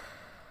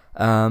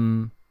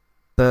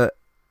 But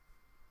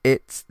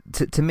it's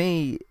to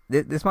me,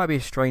 this might be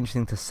a strange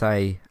thing to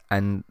say,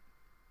 and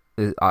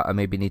I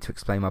maybe need to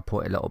explain my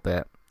point a little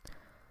bit.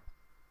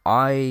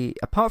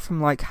 Apart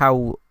from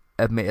how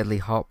admittedly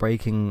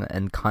heartbreaking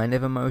and kind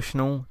of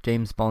emotional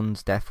James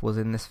Bond's death was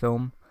in this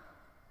film,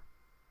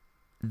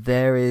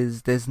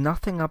 there's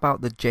nothing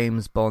about the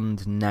James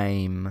Bond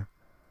name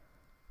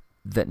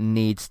that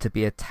needs to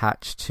be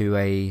attached to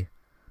a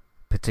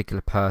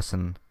particular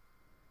person,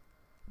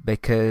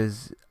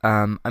 because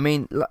I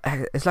mean,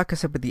 it's like I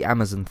said with the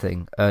Amazon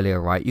thing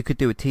earlier, right? You could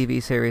do a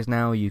TV series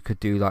now. You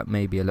could do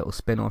maybe a little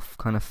spin-off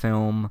kind of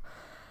film.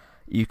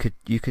 You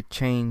could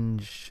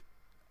change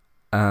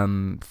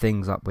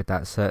things up with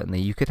that.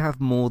 Certainly, you could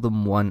have more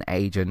than one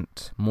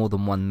agent, more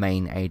than one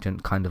main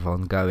agent, kind of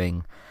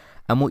ongoing.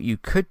 And what you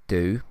could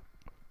do,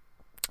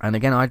 and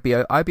again, I'd be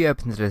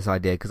open to this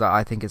idea because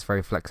I think it's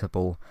very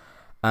flexible.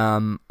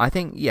 I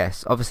think,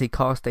 yes, obviously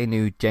cast a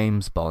new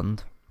James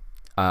Bond.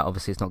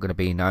 Obviously it's not going to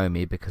be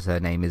Naomi because her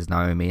name is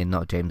Naomi and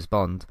not James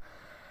Bond.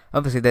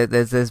 obviously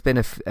there's been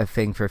a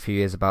thing for a few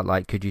years about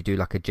like could you do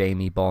like a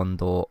Jamie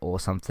Bond or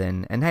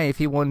something, and hey, if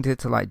you wanted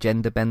to like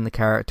gender bend the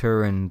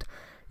character and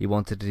you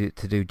wanted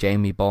to do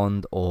Jamie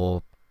Bond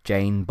or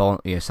Jane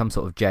Bond, some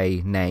sort of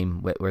J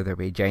name, whether it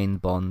be Jane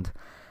Bond,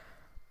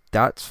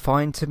 that's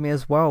fine to me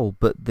as well.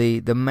 But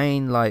the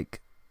main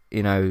like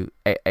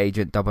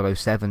Agent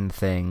 007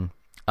 thing,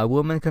 a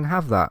woman can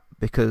have that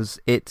because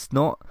it's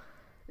not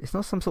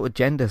some sort of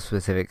gender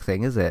specific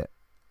thing, is it?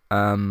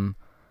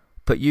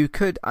 But you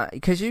could,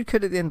 because you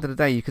could at the end of the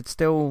day, you could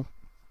still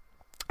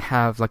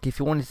have like if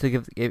you wanted to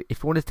give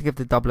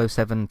the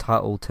 007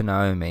 title to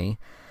Naomi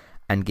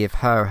and give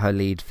her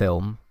lead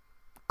film,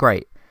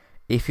 great.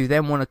 If you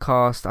then want to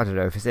cast, I don't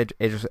know, if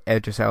it's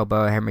Idris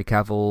Elba, Henry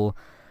Cavill,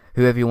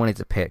 whoever you wanted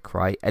to pick,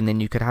 right? And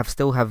then you could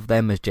still have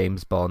them as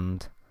James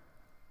Bond,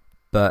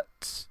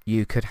 but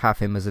you could have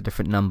him as a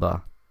different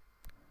number.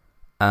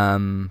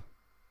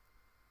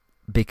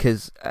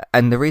 Because,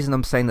 and the reason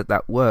I'm saying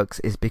that works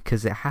is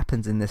because it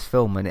happens in this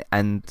film,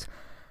 and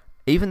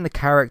even the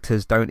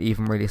characters don't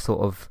even really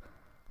sort of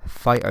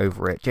fight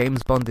over it.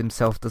 James Bond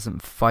himself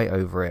doesn't fight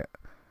over it.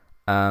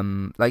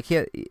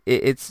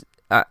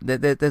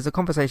 There's a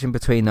conversation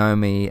between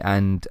Naomi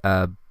and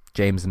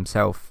James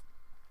himself.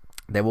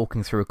 They're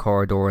walking through a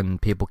corridor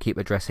and people keep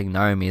addressing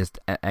Naomi as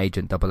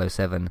Agent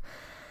 007.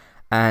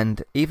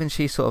 And even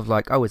she's sort of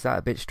like, oh, is that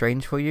a bit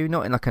strange for you?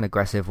 Not in like an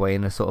aggressive way,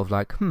 in a sort of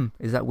like,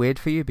 is that weird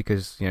for you?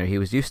 Because, he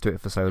was used to it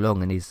for so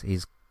long and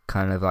he's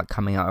kind of like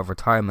coming out of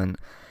retirement.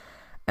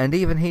 And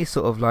even he's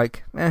sort of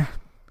like,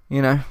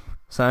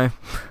 so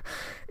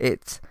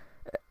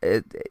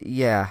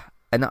yeah.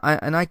 And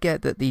I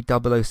get that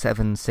the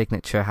 007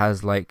 signature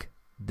has like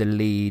the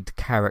lead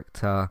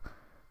character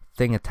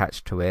thing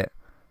attached to it,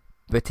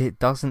 but it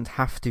doesn't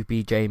have to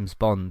be James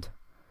Bond.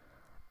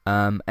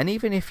 And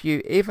even if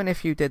you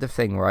did a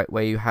thing, right,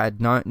 where you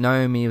had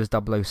Naomi was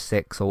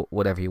 006 or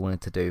whatever you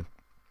wanted to do,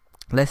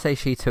 let's say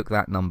she took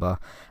that number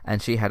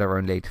and she had her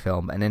own lead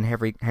film, and then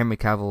Henry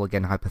Cavill,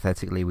 again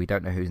hypothetically, we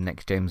don't know who the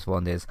next James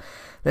Bond is.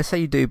 Let's say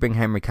you do bring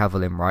Henry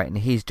Cavill in, right, and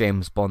he's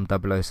James Bond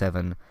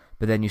 007,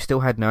 but then you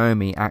still had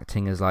Naomi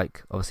acting as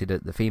like obviously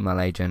the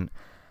female agent,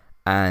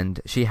 and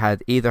she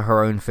had either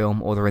her own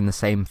film or they're in the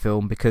same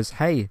film, because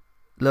hey,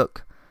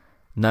 look,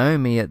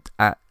 Naomi at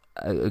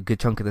a good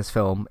chunk of this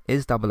film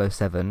is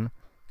 007.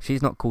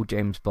 She's not called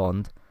James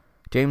Bond.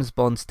 James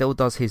Bond still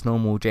does his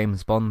normal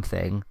James Bond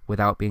thing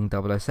without being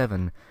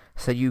 007.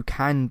 So you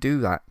can do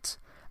that.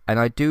 And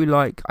I do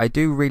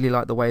really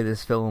like the way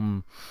this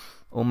film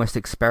almost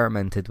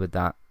experimented with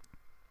that.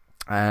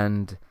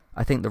 And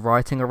I think the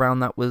writing around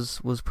that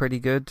was pretty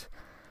good.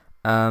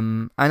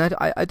 And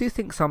I do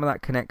think some of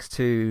that connects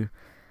to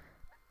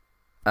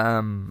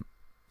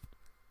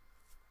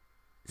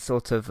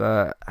sort of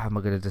how am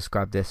I going to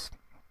describe this?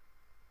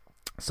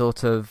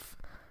 Sort of,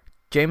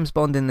 James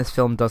Bond in this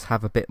film does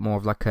have a bit more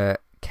of like a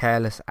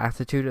careless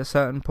attitude at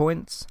certain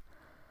points,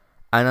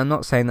 and I'm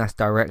not saying that's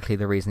directly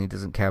the reason he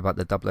doesn't care about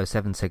the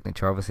 007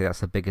 signature. Obviously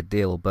that's a bigger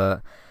deal,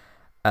 but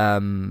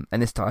and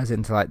this ties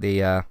into like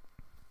the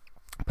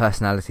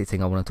personality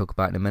thing I want to talk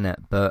about in a minute,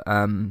 but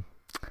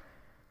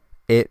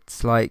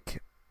it's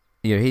like,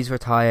 he's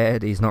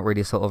retired, he's not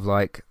really sort of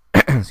like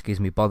excuse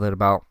me, bothered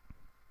about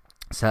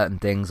certain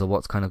things or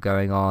what's kind of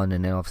going on,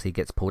 and then obviously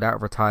gets pulled out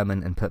of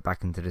retirement and put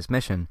back into this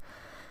mission.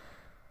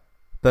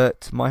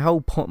 But my whole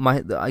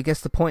point, I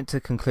guess the point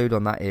to conclude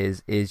on that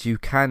is you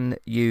can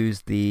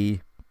use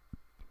the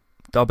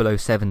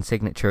 007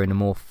 signature in a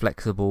more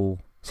flexible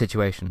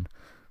situation,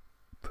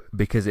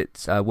 because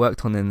it's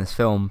worked on in this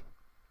film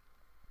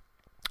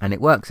and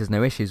it works. There's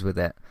no issues with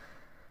it,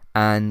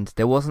 and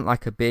there wasn't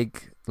like a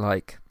big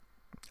like,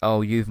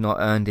 oh, you've not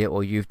earned it,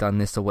 or you've done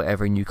this or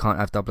whatever, and you can't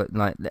have double.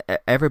 Like,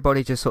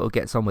 everybody just sort of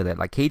gets on with it.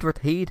 Like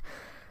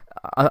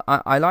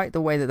I like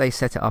the way that they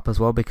set it up as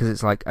well, because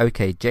it's like,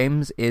 okay,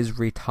 James is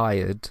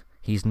retired,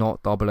 he's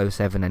not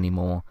 007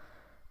 anymore.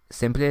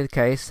 Simply the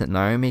case that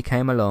Naomi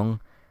came along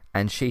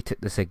and she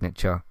took the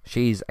signature.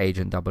 She's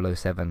Agent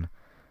 007.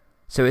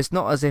 So it's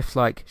not as if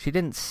like she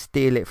didn't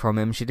steal it from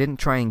him. She didn't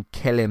try and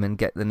kill him and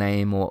get the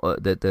name or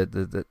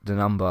the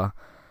number.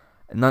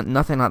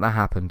 Nothing like that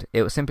happened.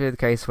 It was simply the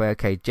case where,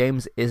 okay,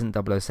 James isn't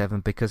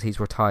 007 because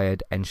he's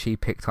retired and she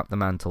picked up the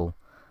mantle.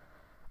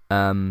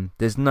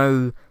 There's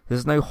no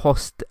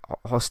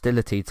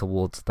hostility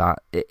towards that.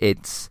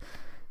 It's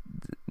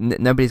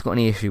nobody's got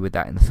any issue with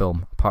that in the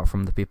film, apart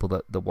from the people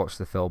that watch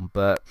the film.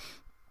 But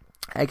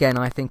again,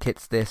 I think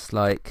it's this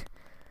like,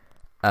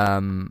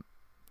 and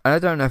I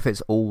don't know if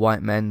it's all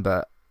white men,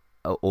 but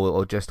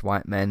or just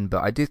white men,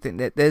 but I do think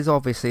that there's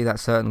obviously that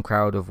certain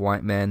crowd of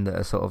white men that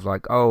are sort of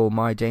like, oh,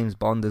 my James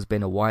Bond has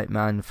been a white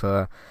man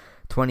for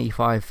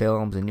 25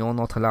 films and you're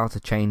not allowed to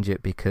change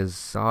it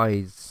because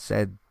I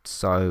said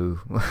so.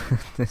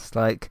 It's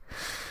like,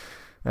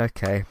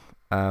 okay,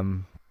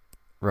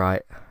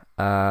 right,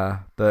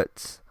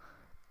 but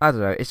I don't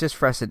know, it's just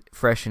fresh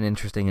and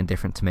interesting and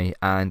different to me,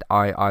 and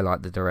I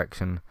like the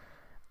direction.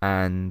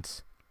 And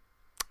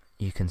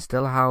you can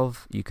still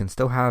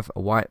have a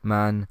white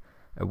man,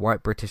 a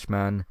white British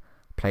man,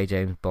 play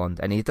James Bond,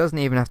 and he doesn't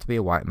even have to be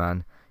a white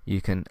man.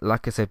 You can,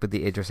 like I said with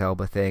the Idris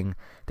Elba thing,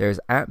 there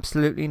is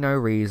absolutely no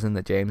reason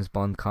that James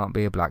Bond can't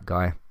be a black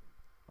guy.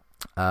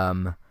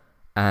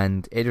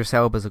 And Idris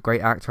Elba's a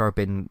great actor. I've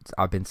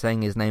been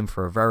saying his name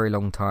for a very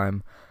long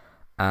time,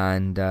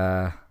 and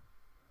I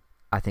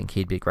think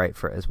he'd be great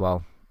for it as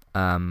well.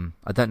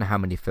 I don't know how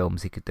many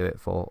films he could do it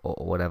for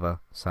or whatever.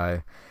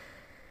 So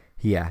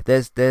yeah,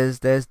 there's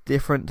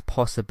different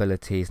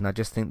possibilities, and I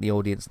just think the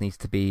audience needs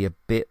to be a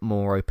bit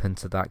more open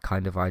to that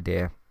kind of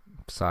idea.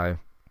 So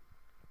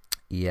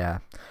yeah,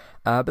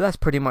 but that's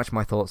pretty much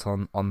my thoughts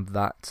on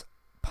that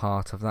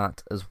part of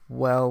that as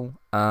well.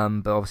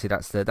 But obviously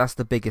that's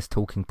the biggest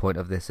talking point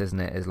of this, isn't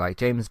it? Is like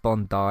James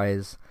Bond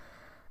dies,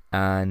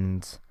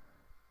 and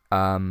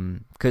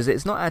because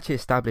it's not actually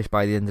established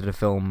by the end of the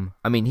film.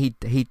 I mean,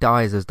 he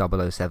dies as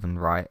 007,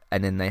 right?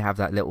 And then they have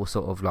that little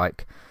sort of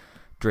like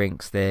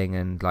drinks thing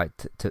and like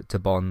to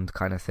Bond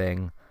kind of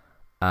thing,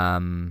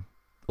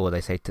 or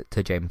they say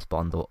to James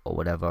Bond or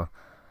whatever,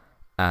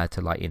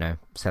 to like, you know,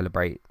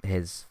 celebrate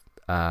his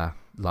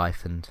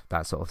life and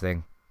that sort of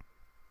thing.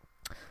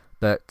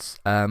 But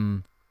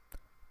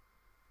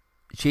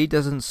she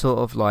doesn't sort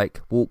of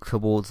like walk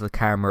towards the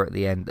camera at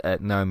the end.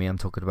 Naomi, I'm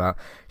talking about.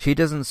 She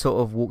doesn't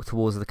sort of walk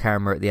towards the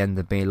camera at the end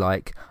and be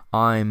like,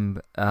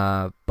 "I'm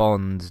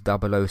Bond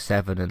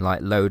 007," and like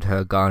load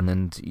her gun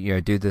and, you know,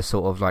 do the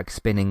sort of like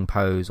spinning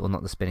pose, or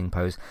not the spinning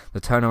pose,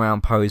 the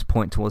turnaround pose,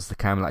 point towards the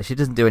camera. Like, she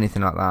doesn't do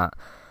anything like that.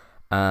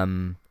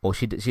 Or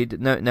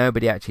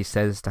nobody actually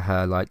says to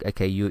her like,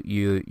 "Okay,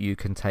 you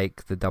can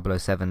take the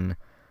 007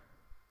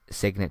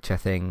 signature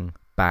thing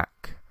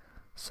back."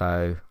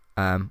 So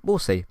we'll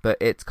see, but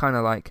it's kind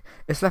of like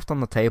it's left on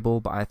the table.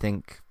 But I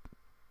think,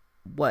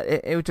 well,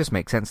 it would just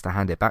make sense to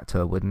hand it back to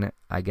her, wouldn't it?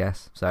 I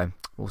guess. So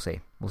we'll see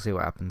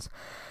what happens.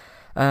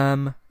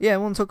 Yeah, I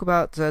want to talk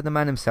about the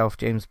man himself,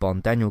 James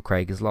Bond, Daniel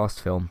Craig, his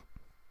last film.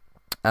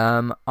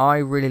 I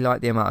really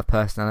like the amount of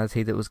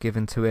personality that was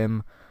given to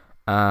him.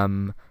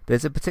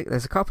 There's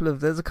a couple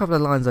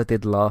of lines I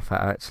did laugh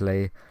at,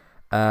 actually.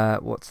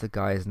 What's the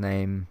guy's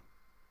name?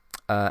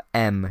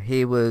 M.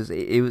 He was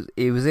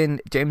in,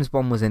 James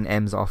Bond was in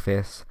M's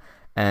office,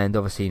 and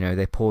obviously, you know,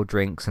 they pour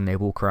drinks and they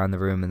walk around the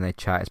room and they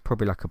chat. It's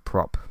probably like a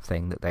prop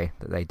thing that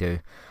they do,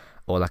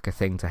 or like a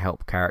thing to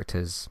help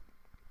characters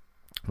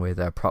with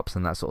props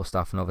and that sort of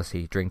stuff. And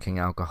obviously, drinking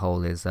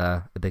alcohol is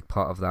a big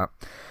part of that,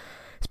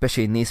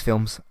 especially in these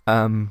films.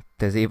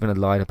 There's even a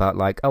line about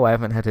like, "Oh, I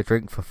haven't had a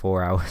drink for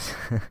 4 hours."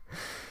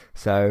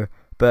 So,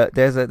 but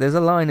there's a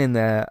line in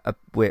there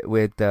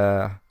with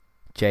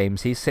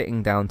James. He's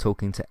sitting down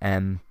talking to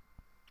M,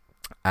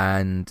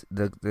 and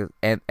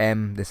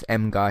this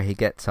M guy, he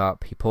gets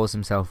up, he pours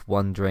himself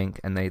one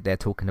drink, and they're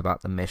talking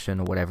about the mission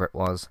or whatever it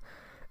was.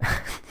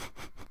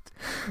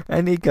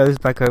 And he goes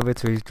back over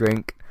to his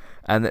drink,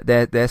 and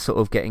they're sort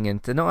of getting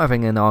into, not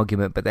having an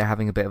argument, but they're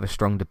having a bit of a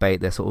strong debate.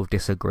 They're sort of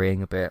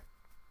disagreeing a bit,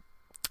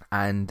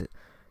 and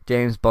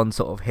James Bond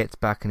sort of hits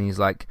back, and he's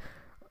like,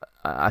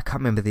 I can't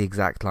remember the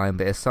exact line,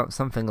 but it's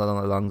something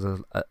along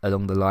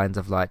the lines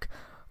of like,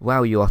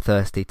 "Wow, you are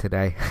thirsty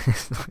today."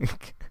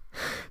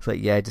 It's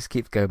like, yeah, just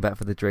keeps going back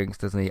for the drinks,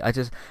 doesn't he? I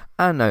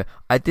don't know.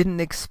 I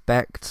didn't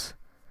expect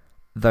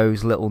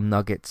those little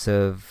nuggets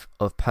of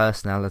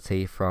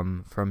personality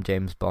from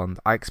James Bond.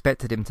 I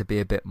expected him to be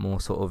a bit more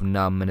sort of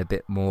numb and a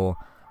bit more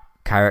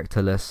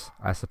characterless,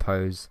 I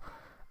suppose,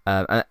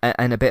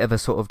 and a bit of a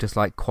sort of just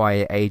like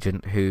quiet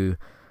agent who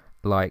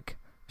like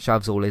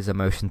shoves all his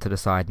emotion to the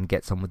side and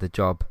gets on with the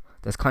job.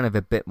 That's kind of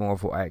a bit more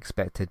of what I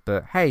expected,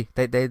 but hey,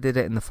 they did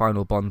it in the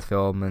final Bond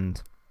film,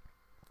 and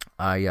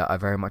I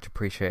very much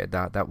appreciated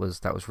that. That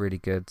was really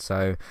good.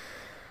 So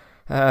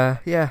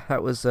yeah,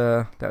 that was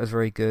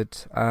very good.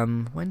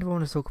 When do I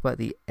want to talk about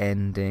the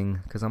ending?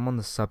 Because I'm on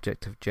the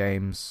subject of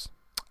James.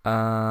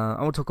 I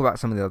want to talk about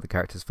some of the other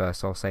characters first,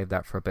 so I'll save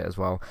that for a bit as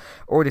well.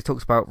 Already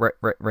talked about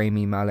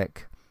Rami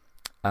Malek.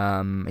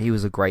 He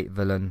was a great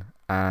villain,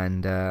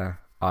 and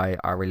I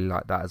really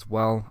like that as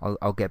well.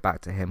 I'll get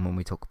back to him when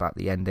we talk about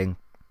the ending.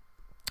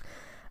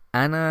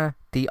 Ana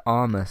de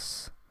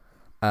Armas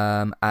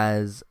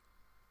as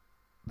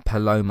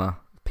Paloma,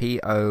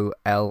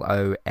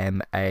 Poloma.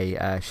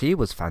 She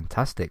was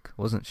fantastic,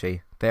 wasn't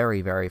she?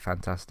 Very, very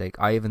fantastic.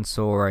 I even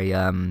saw a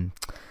can't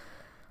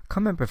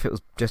remember if it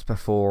was just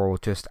before or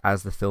just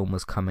as the film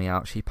was coming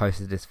out. She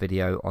posted this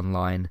video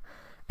online,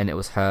 and it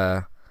was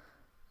her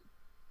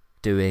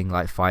doing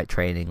like fight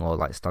training or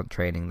like stunt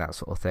training, that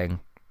sort of thing.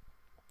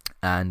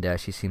 And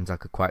she seems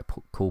like a quite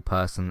cool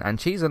person. And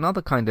she's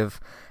another kind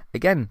of,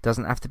 again,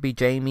 doesn't have to be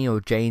Jamie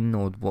or Jane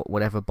or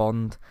whatever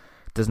Bond.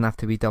 Doesn't have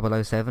to be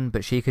 007,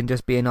 but she can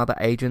just be another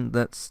agent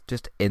that's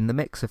just in the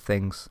mix of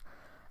things.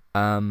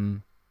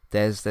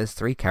 There's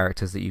 3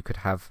 characters that you could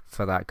have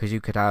for that, because you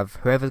could have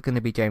whoever's going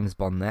to be James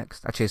Bond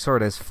next. Actually,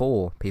 sorry, there's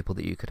 4 people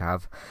that you could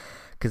have,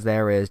 because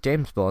there is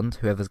James Bond,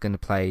 whoever's going to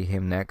play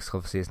him next.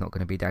 Obviously, it's not going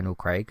to be Daniel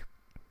Craig.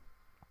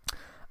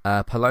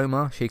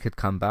 Paloma, she could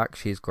come back.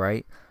 She's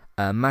great.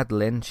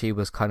 Madeline, she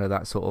was kind of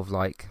that sort of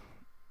like,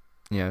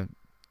 you know,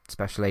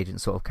 special agent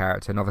sort of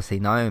character. And obviously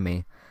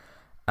Naomi,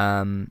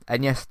 And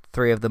yes,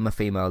 3 of them are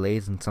female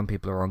leads, and some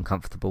people are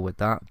uncomfortable with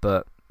that,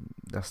 but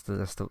that's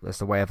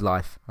the way of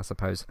life, I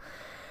suppose.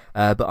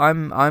 But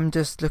I'm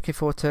just looking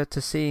forward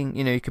to seeing.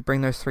 You could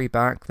bring those 3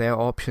 back. There are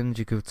options.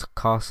 You could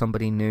cast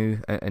somebody new,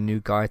 a new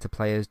guy to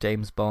play as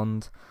James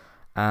Bond,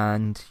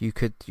 and you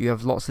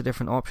have lots of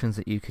different options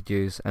that you could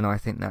use. And I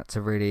think that's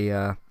a really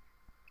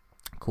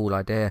cool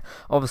idea.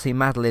 Obviously,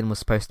 Madeline was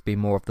supposed to be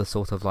more of the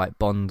sort of like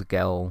Bond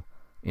girl,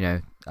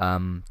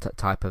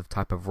 type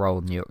of role.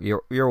 And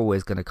you're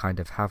always going to kind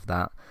of have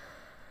that.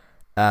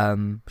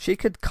 She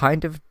could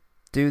kind of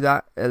do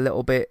that a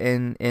little bit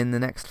in the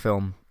next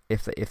film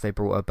if they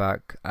brought her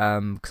back.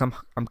 Because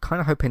I'm kind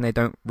of hoping they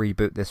don't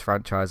reboot this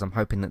franchise. I'm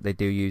hoping that they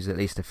do use at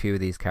least a few of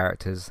these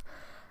characters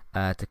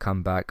to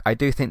come back. I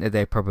do think that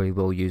they probably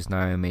will use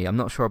Naomi. I'm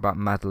not sure about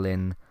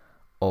Madeline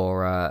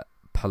or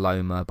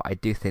Paloma, but I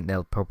do think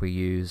they'll probably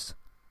use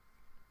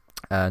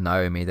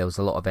Naomi. There was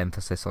a lot of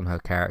emphasis on her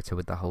character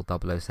with the whole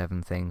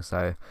 007 thing,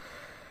 so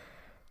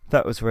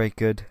that was very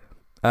good.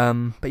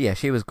 But yeah,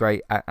 she was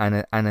great.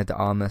 Ana de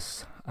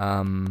Armas.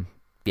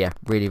 Yeah,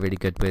 really, really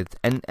good with,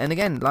 and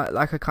again,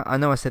 like I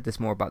know I said this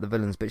more about the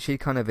villains, but she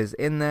kind of is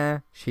in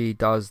there. She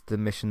does the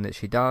mission that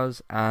she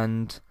does,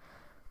 and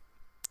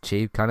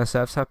she kind of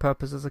serves her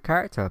purpose as a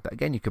character. But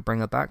again, you could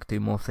bring her back,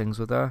 do more things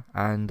with her,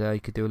 and you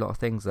could do a lot of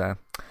things there.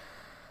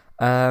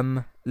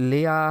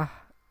 Léa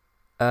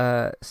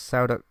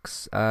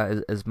Seydoux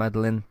as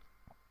Madeline.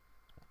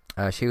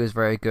 She was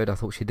very good. I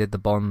thought she did the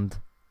Bond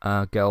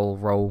girl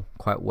role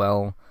quite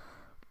well.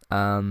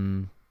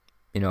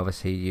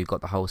 Obviously you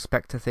got the whole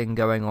Spectre thing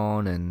going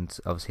on, and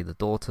obviously the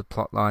daughter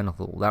plotline. I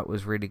thought that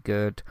was really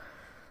good.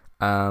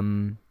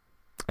 And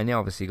yeah,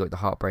 obviously you got the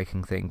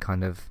heartbreaking thing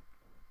kind of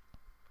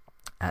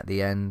at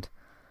the end.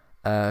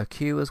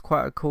 Q was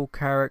quite a cool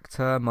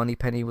character.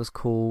 Moneypenny was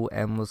cool.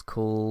 M was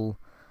cool.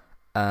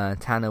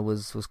 Tanner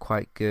was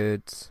quite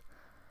good.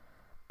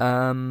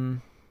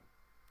 Then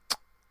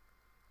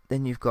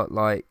you've got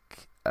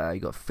you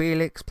got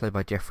Felix, played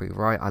by Jeffrey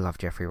Wright. I love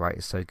Jeffrey Wright;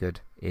 he's so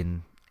good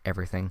in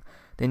everything.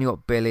 Then you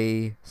got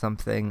Billy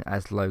something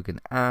as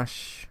Logan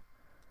Ash,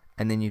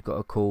 and then you've got,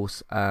 of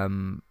course,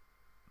 what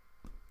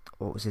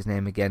was his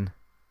name again?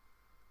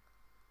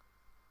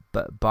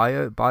 But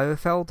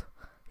Biofeld.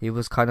 He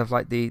was kind of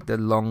like the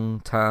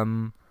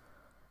long-term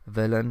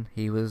villain.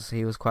 He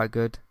was quite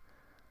good,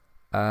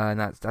 and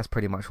that's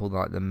pretty much all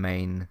like the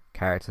main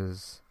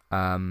characters.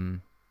 So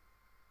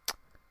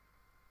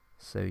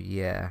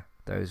yeah,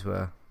 those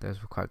were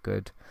quite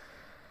good.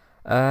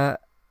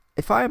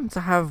 If I am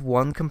to have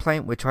one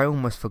complaint, which I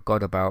almost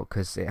forgot about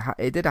because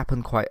it did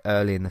happen quite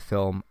early in the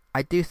film,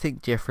 I do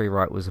think Jeffrey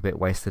Wright was a bit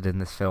wasted in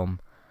this film.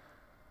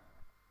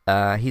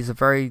 He's a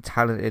very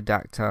talented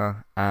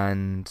actor,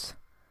 and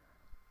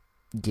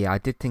yeah, I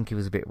did think he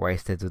was a bit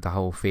wasted with the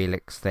whole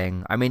Felix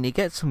thing. I mean, he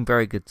gets some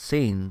very good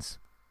scenes.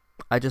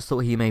 I just thought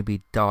he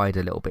maybe died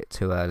a little bit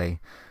too early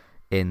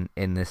in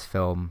this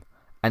film.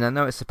 And I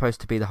know it's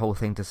supposed to be the whole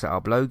thing to set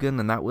up Logan,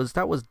 and that was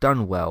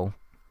done well.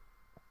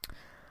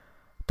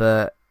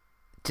 But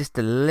just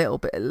a little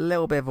bit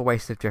of a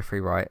waste of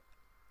Jeffrey Wright,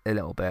 a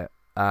little bit.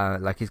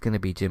 Like he's going to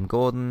be Jim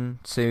Gordon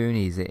soon.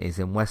 He's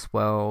in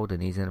Westworld,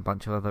 and he's in a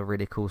bunch of other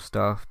really cool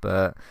stuff.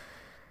 But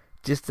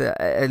just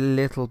a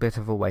little bit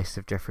of a waste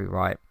of Jeffrey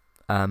Wright.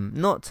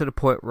 Not to the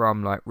point where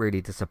I'm like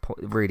really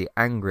disappointed, really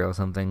angry or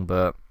something,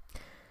 but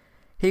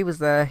he was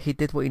there. He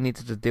did what he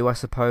needed to do, I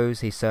suppose.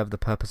 He served the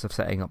purpose of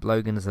setting up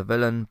Logan as a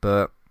villain,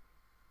 but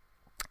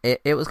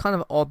it was kind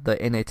of odd that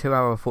in a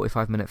 2-hour,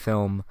 45-minute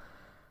film,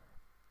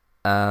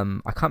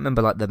 I can't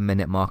remember like the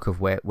minute mark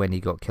of when he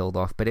got killed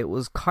off, but it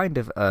was kind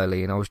of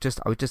early, and I was just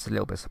a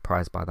little bit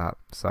surprised by that.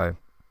 So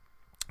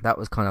that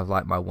was kind of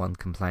like my one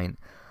complaint.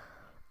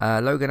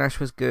 Logan Ash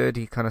was good.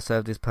 He kind of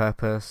served his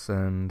purpose,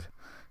 and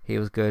he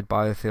was good.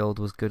 Biofield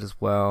was good as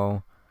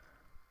well.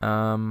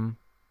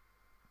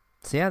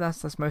 So yeah,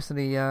 that's most of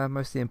the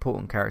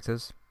important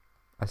characters,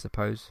 I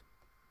suppose.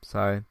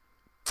 So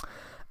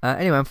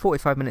anyway, I'm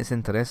 45 minutes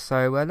into this,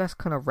 so let's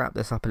kind of wrap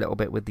this up a little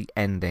bit with the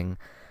ending.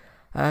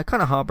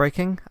 Kind of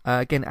heartbreaking.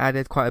 Again,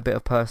 added quite a bit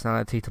of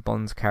personality to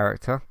Bond's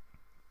character,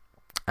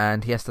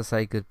 and he has to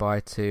say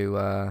goodbye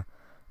to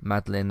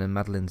Madeline and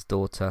Madeline's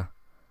daughter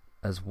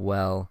as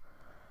well.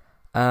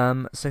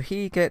 So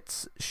he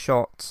gets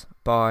shot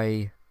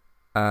by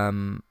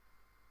Rami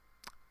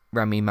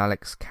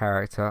Malek's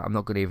character. I'm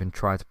not going to even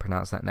try to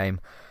pronounce that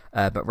name,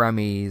 but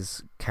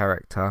Rami's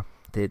character,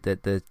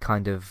 the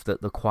kind of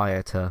the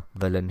quieter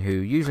villain who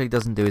usually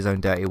doesn't do his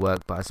own dirty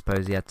work, but I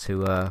suppose he had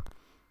to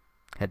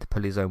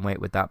pull his own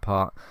weight with that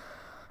part.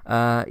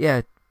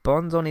 Yeah,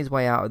 Bond's on his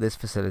way out of this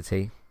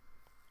facility.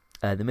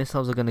 The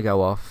missiles are going to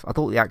go off. I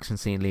thought the action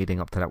scene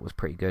leading up to that was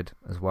pretty good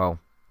as well.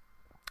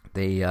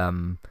 The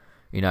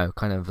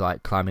kind of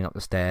like climbing up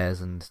the stairs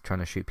and trying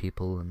to shoot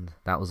people, and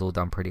that was all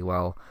done pretty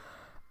well.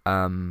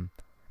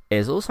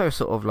 It's also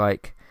sort of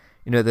like,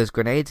 there's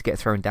grenades get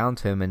thrown down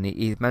to him, and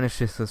he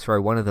manages to throw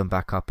one of them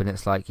back up, and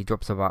it's like he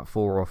drops about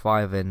 4 or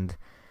 5, and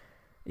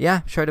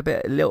yeah, showed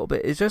a little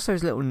bit. It's just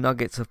those little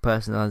nuggets of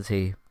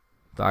personality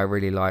that I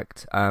really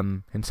liked.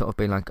 Him sort of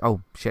being like,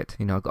 oh shit,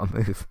 I've got to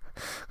move,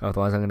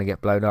 otherwise I'm going to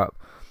get blown up.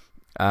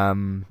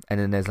 And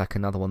then there's like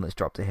another one that's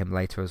dropped at him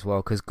later as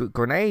well. Because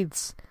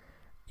grenades,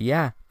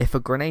 yeah, if a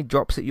grenade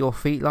drops at your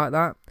feet like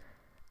that,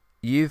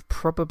 you've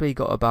probably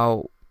got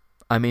about,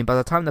 by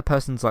the time the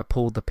person's like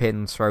pulled the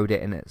pin, thrown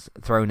it, and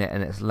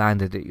it's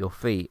landed at your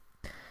feet,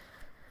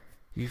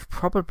 you've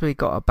probably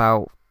got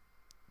about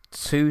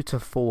 2 to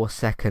 4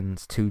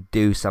 seconds to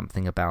do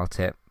something about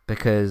it,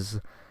 because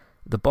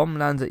the bomb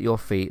lands at your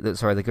feet.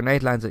 The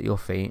grenade lands at your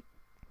feet.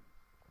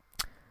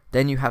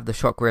 Then you have the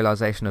shock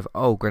realization of,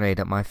 oh, grenade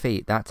at my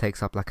feet. That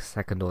takes up like a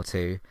second or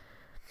two.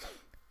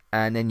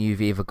 And then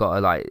you've either got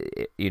to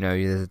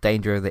there's a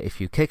danger that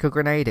if you kick a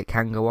grenade, it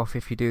can go off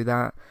if you do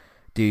that.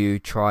 Do you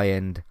try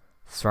and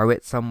throw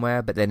it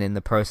somewhere, but then in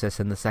the process,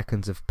 in the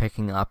seconds of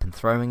picking it up and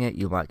throwing it,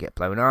 you might get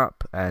blown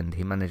up, and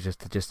he manages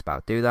to just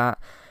about do that.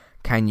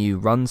 Can you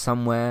run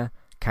somewhere?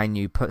 Can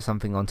you put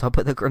something on top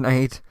of the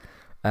grenade?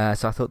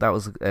 So I thought that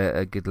was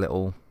a good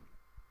little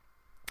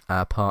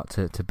part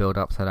to build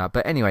up to that.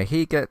 But anyway,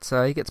 he gets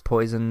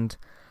poisoned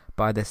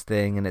by this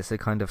thing, and it's a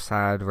kind of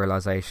sad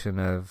realization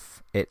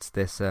of it's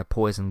this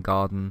poison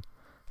garden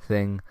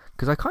thing.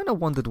 Because I kind of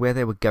wondered where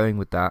they were going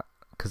with that,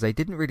 because they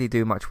didn't really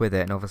do much with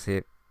it, and obviously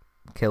it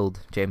killed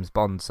James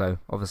Bond, so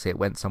obviously it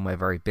went somewhere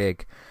very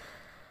big,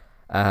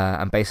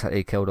 and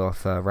basically killed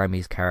off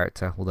Remy's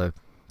character, although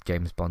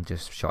James Bond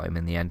just shot him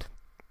in the end.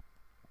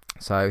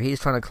 So he's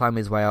trying to climb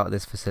his way out of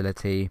this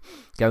facility,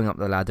 going up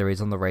the ladder.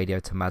 He's on the radio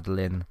to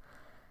Madeleine,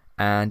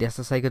 and he has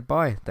to say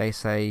goodbye. They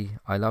say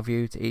 "I love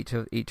you"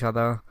 to each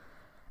other,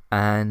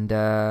 and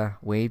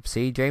we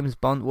see James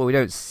Bond. Well, we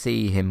don't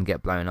see him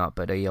get blown up,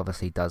 but he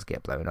obviously does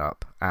get blown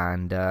up,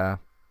 and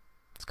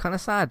it's kind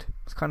of sad.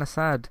 It's kind of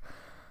sad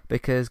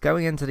because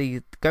going into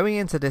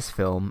this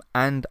film,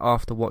 and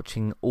after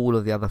watching all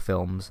of the other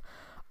films,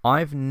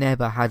 I've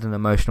never had an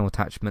emotional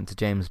attachment to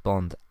James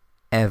Bond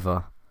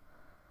ever.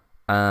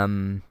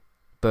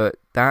 But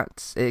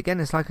that's, again,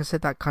 it's like I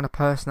said, that kind of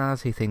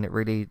personality thing that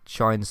really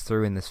shines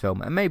through in this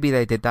film. And maybe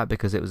they did that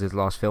because it was his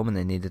last film and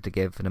they needed to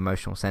give an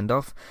emotional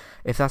send-off.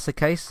 If that's the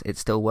case, it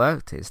still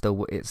worked. It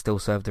still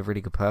served a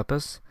really good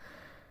purpose.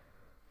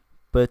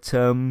 But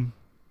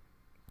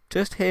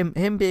just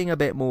him being a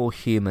bit more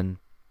human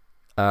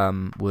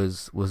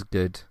was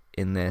good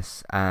in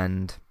this.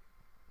 And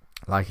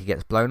like, he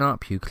gets blown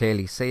up, you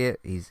clearly see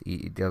it.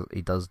 He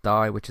does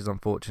die, which is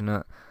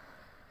unfortunate.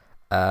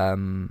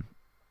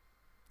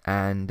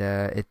 And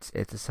it's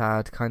a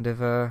sad kind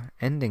of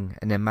ending.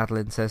 And then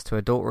Madeleine says to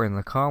her daughter in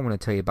the car, "I want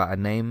to tell you about a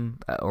name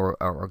or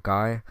a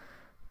guy,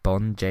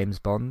 James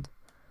Bond."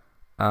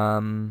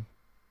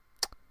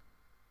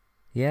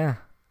 Yeah,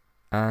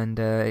 and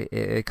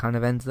it kind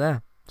of ends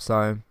there.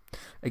 So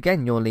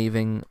again, you're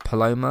leaving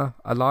Paloma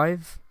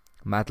alive,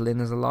 Madeleine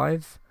is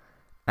alive,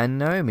 and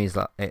Naomi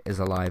is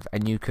alive,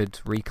 and you could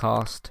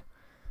recast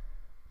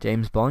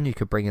James Bond. You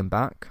could bring him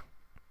back.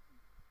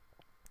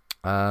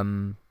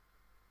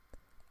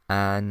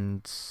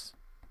 And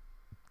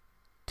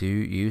do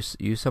use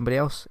somebody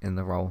else in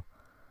the role,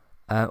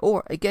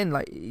 or again,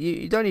 like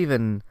you don't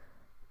even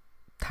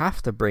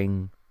have to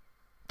bring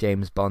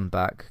James Bond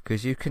back,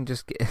 because you can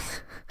just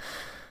get,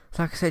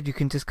 like I said, you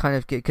can just kind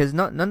of get, because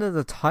none of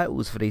the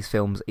titles for these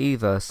films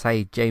either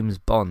say James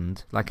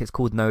Bond, like it's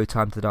called No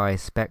Time to Die,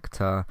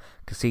 Spectre,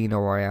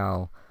 Casino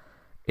Royale.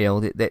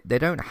 They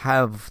don't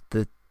have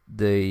the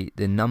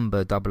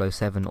number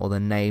 007 or the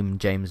name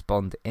James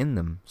Bond in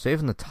them. So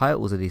even the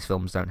titles of these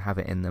films don't have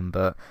it in them.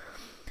 But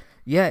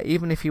yeah,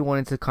 even if you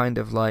wanted to kind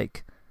of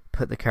like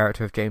put the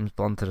character of James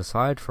Bond to the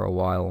side for a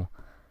while,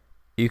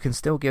 you can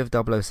still give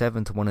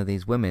 007 to one of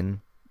these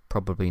women,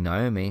 probably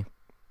Naomi,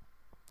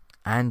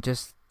 and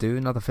just do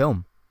another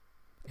film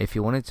if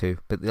you wanted to.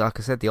 But like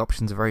I said, the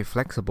options are very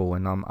flexible,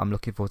 and I'm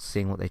looking forward to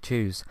seeing what they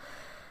choose.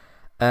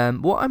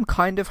 What I'm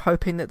kind of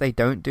hoping that they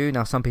don't do,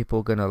 now some people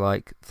are going to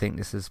like think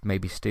this is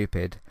maybe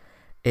stupid,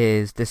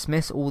 is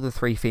dismiss all the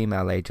 3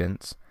 female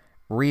agents,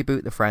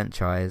 reboot the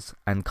franchise,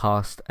 and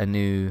cast a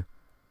new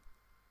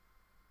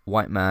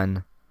white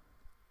man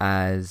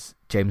as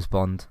James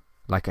Bond.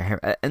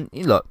 And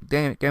look,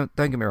 don't get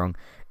me wrong,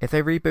 if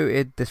they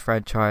rebooted this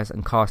franchise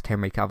and cast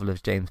Henry Cavill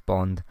as James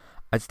Bond,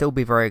 I'd still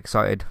be very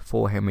excited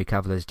for Henry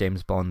Cavill as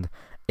James Bond.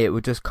 It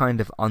would just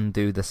kind of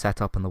undo the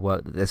setup and the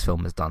work that this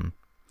film has done.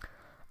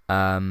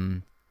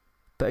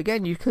 But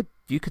again, you could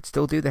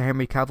still do the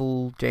Henry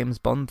Cavill James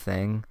Bond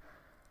thing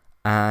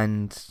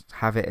and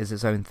have it as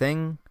its own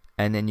thing,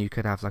 and then you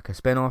could have like a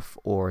spin-off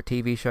or a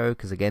TV show,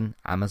 because again,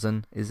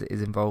 Amazon is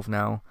involved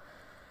now.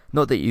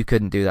 Not that you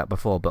couldn't do that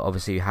before, but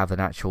obviously you have an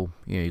actual,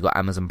 you got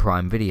Amazon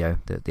Prime Video,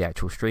 the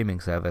actual streaming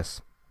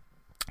service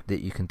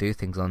that you can do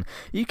things on.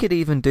 You could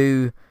even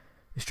do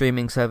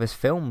streaming service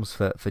films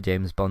for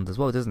James Bond as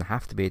well. It doesn't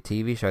have to be a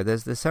TV show.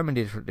 There's so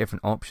many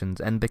different options,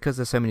 and because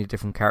there's so many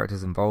different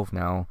characters involved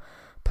now,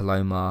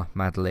 Paloma,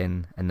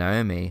 Madeleine, and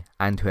Naomi,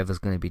 and whoever's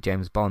going to be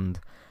James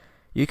Bond,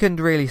 you can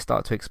really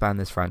start to expand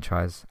this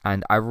franchise.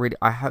 And I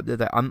hope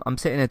that I'm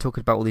sitting here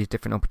talking about all these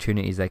different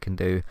opportunities they can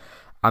do.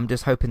 I'm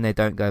just hoping they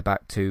don't go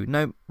back to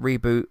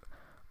reboot,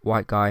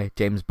 white guy,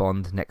 James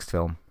Bond, next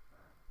film.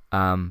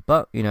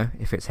 But, you know,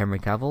 if it's Henry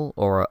Cavill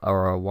or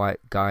a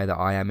white guy that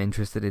I am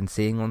interested in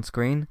seeing on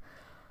screen,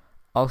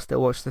 I'll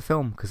still watch the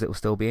film because it will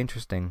still be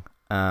interesting.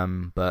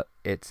 But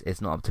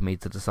it's not up to me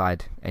to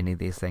decide any of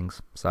these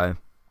things. So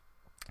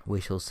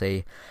we shall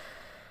see.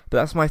 But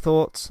that's my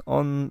thoughts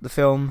on the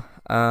film.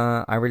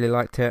 I really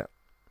liked it,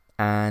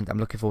 and I'm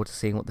looking forward to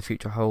seeing what the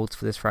future holds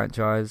for this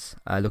franchise.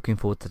 Looking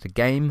forward to the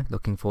game.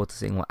 Looking forward to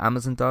seeing what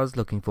Amazon does.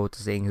 Looking forward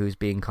to seeing who's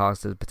being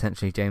cast as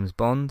potentially James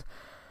Bond,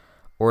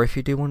 or if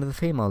you do one of the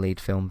female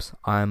lead films.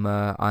 I'm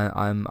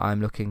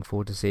looking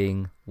forward to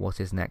seeing what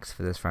is next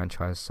for this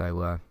franchise.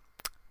 So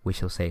we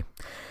shall see.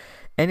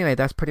 Anyway,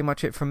 that's pretty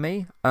much it from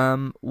me.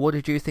 What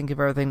did you think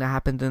of everything that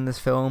happened in this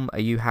film? Are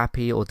you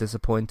happy or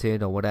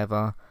disappointed or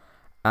whatever?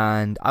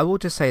 And I will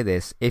just say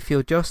this, if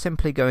you're just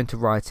simply going to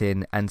write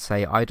in and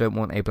say, I don't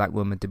want a black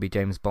woman to be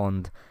James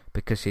Bond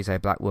because she's a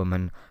black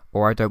woman,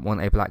 or I don't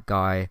want a black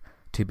guy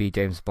to be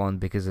James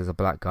Bond because there's a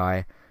black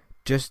guy,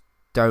 just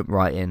don't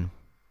write in.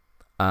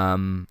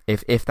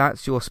 If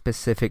that's your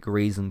specific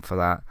reason for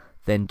that,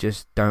 then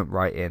just don't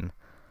write in,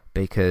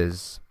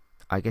 because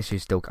I guess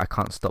I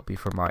can't stop you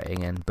from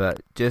writing in,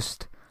 but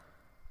just,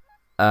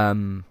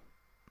 I'm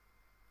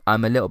a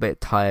little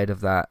bit tired of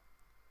that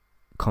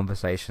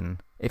conversation.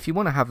 If you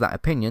want to have that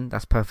opinion,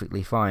 that's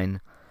perfectly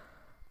fine,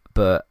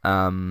 but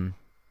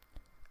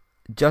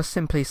just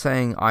simply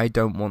saying I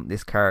don't want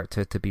this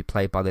character to be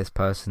played by this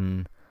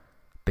person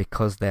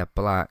because they're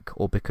black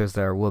or because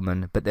they're a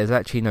woman, but there's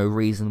actually no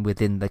reason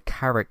within the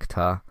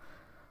character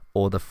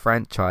or the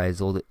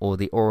franchise or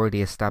the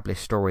already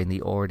established story and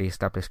the already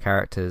established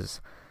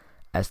characters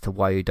as to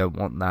why you don't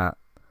want that.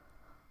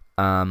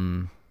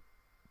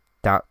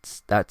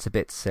 That's a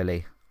bit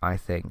silly, I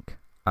think.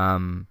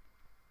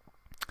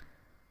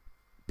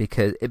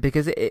 Because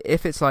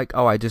if it's like,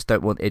 oh, I just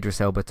don't want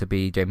Idris Elba to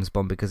be James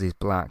Bond because he's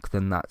black,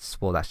 then that's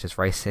just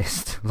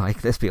racist.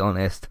 Like, let's be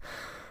honest.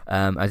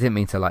 I didn't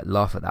mean to like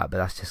laugh at that, but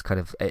that's just kind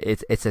of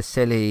it's a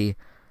silly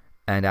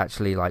and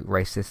actually like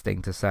racist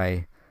thing to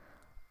say.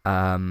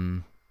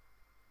 But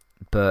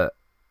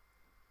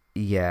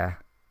yeah,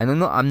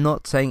 and I'm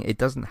not saying it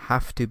doesn't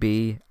have to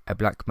be a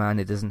black man.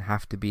 It doesn't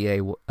have to be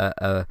a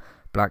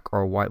black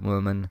or a white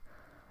woman.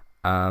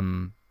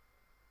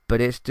 But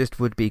it just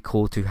would be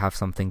cool to have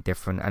something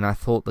different, and I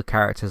thought the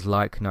characters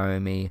like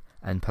Naomi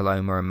and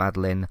Paloma and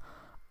Madeline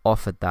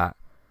offered that.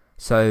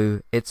 So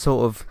it's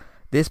sort of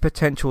this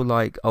potential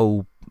like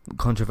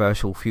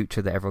controversial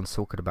future that everyone's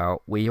talking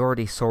about. We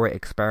already saw it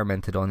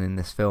experimented on in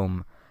this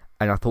film,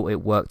 and I thought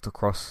it worked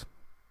across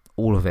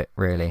all of it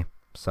really.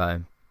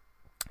 So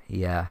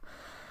yeah.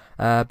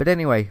 But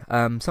anyway,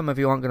 some of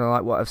you aren't going to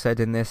like what I've said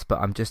in this, but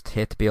I'm just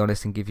here to be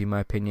honest and give you my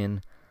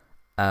opinion.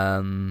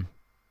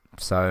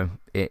 So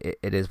it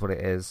is what it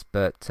is,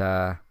 but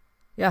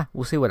yeah,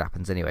 we'll see what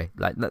happens anyway.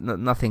 Like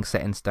nothing's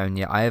set in stone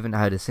yet. I haven't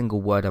heard a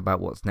single word about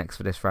what's next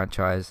for this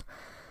franchise,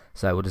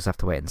 so we'll just have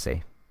to wait and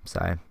see.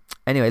 So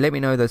anyway, let me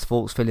know those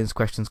thoughts, feelings,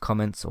 questions,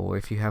 comments, or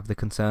if you have the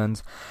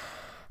concerns.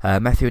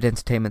 Matthew at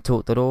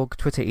entertainmenttalk.org,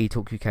 Twitter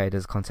eTalkUK,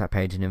 there's a contact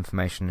page and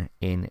information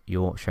in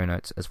your show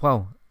notes as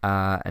well.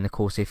 And of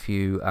course, if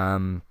you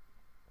are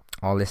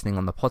listening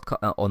on the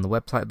podcast on the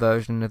website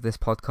version of this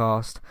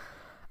podcast,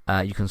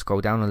 you can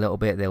scroll down a little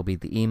bit. There'll be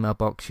the email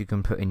box. You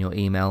can put in your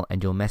email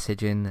and your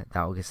message in.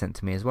 That will get sent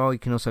to me as well. You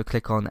can also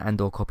click on and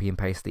or copy and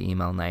paste the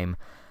email name.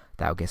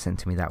 That will get sent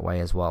to me that way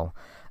as well.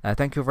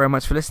 Thank you very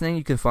much for listening.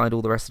 You can find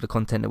all the rest of the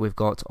content that we've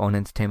got on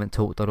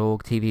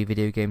entertainmenttalk.org. TV,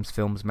 video games,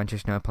 films,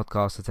 Manchester United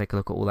podcast. So take a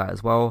look at all that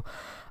as well.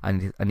 I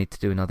need to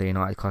do another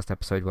United Cast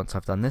episode once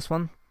I've done this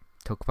one.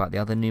 Talk about the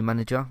other new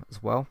manager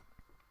as well.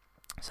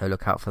 So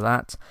look out for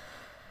that.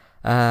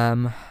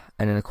 And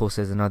then of course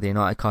there's another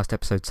United Cast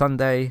episode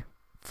Sunday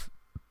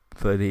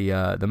for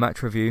the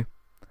match review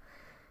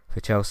for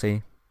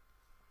Chelsea,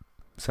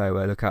 so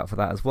look out for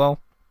that as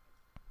well.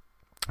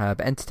 But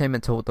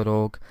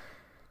entertainmenttalk.org,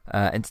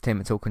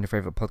 Entertainment Talk on your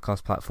favourite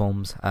podcast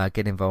platforms.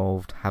 Get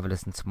involved, have a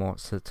listen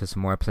to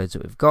some more episodes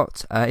that we've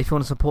got. If you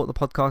want to support the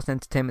podcast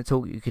Entertainment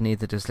Talk, you can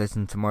either just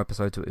listen to more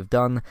episodes that we've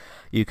done.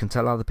 You can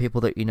tell other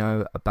people that you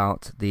know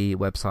about the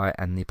website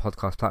and the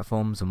podcast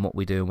platforms and what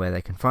we do and where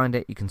they can find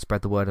it. You can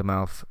spread the word of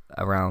mouth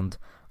around,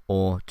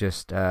 or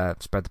just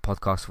spread the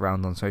podcast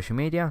around on social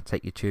media.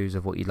 Take your choose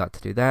of what you'd like to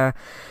do there.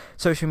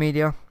 Social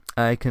media,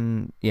 you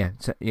can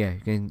share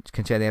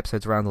the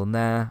episodes around on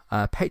there.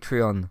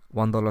 Patreon,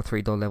 $1,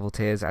 $3 level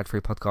tiers, ad-free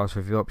podcast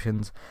review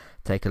options.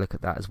 Take a look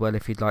at that as well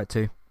if you'd like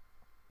to.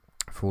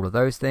 For all of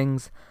those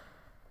things,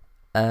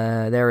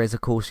 there is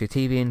of course your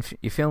TV and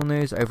your film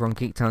news over on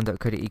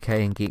geektown.co.uk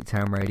and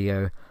Geektown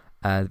Radio.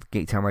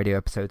 Geektown Radio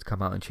episodes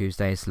come out on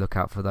Tuesdays, so look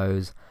out for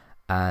those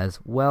as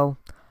well.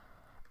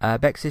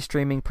 Bex is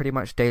streaming pretty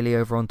much daily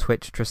over on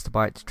Twitch,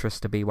 TristaBytes,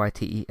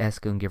 TristaBytes.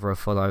 Go and give her a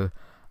follow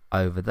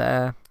over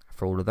there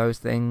for all of those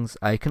things.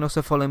 You can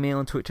also follow me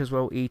on Twitch as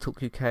well,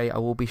 eTalkUK. I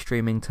will be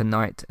streaming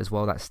tonight as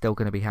well. That's still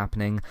going to be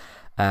happening.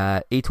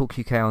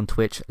 eTalkUK on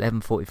Twitch,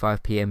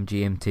 11:45 PM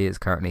GMT. It's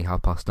currently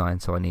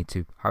 9:30, so I need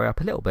to hurry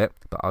up a little bit,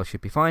 but I should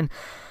be fine.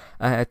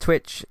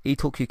 Twitch,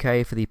 eTalk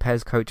UK for the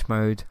PES coach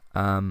mode.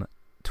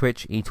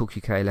 Twitch, eTalk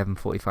UK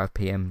 11:45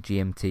 PM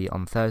GMT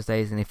on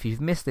Thursdays. And if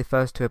you've missed the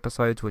first 2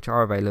 episodes, which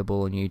are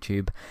available on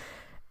YouTube,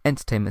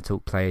 Entertainment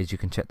Talk Players, you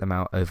can check them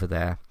out over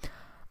there.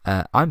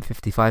 I'm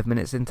 55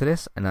 minutes into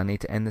this, and I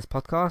need to end this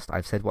podcast.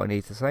 I've said what I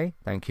need to say.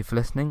 Thank you for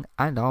listening,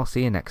 and I'll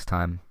see you next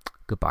time.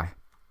 Goodbye.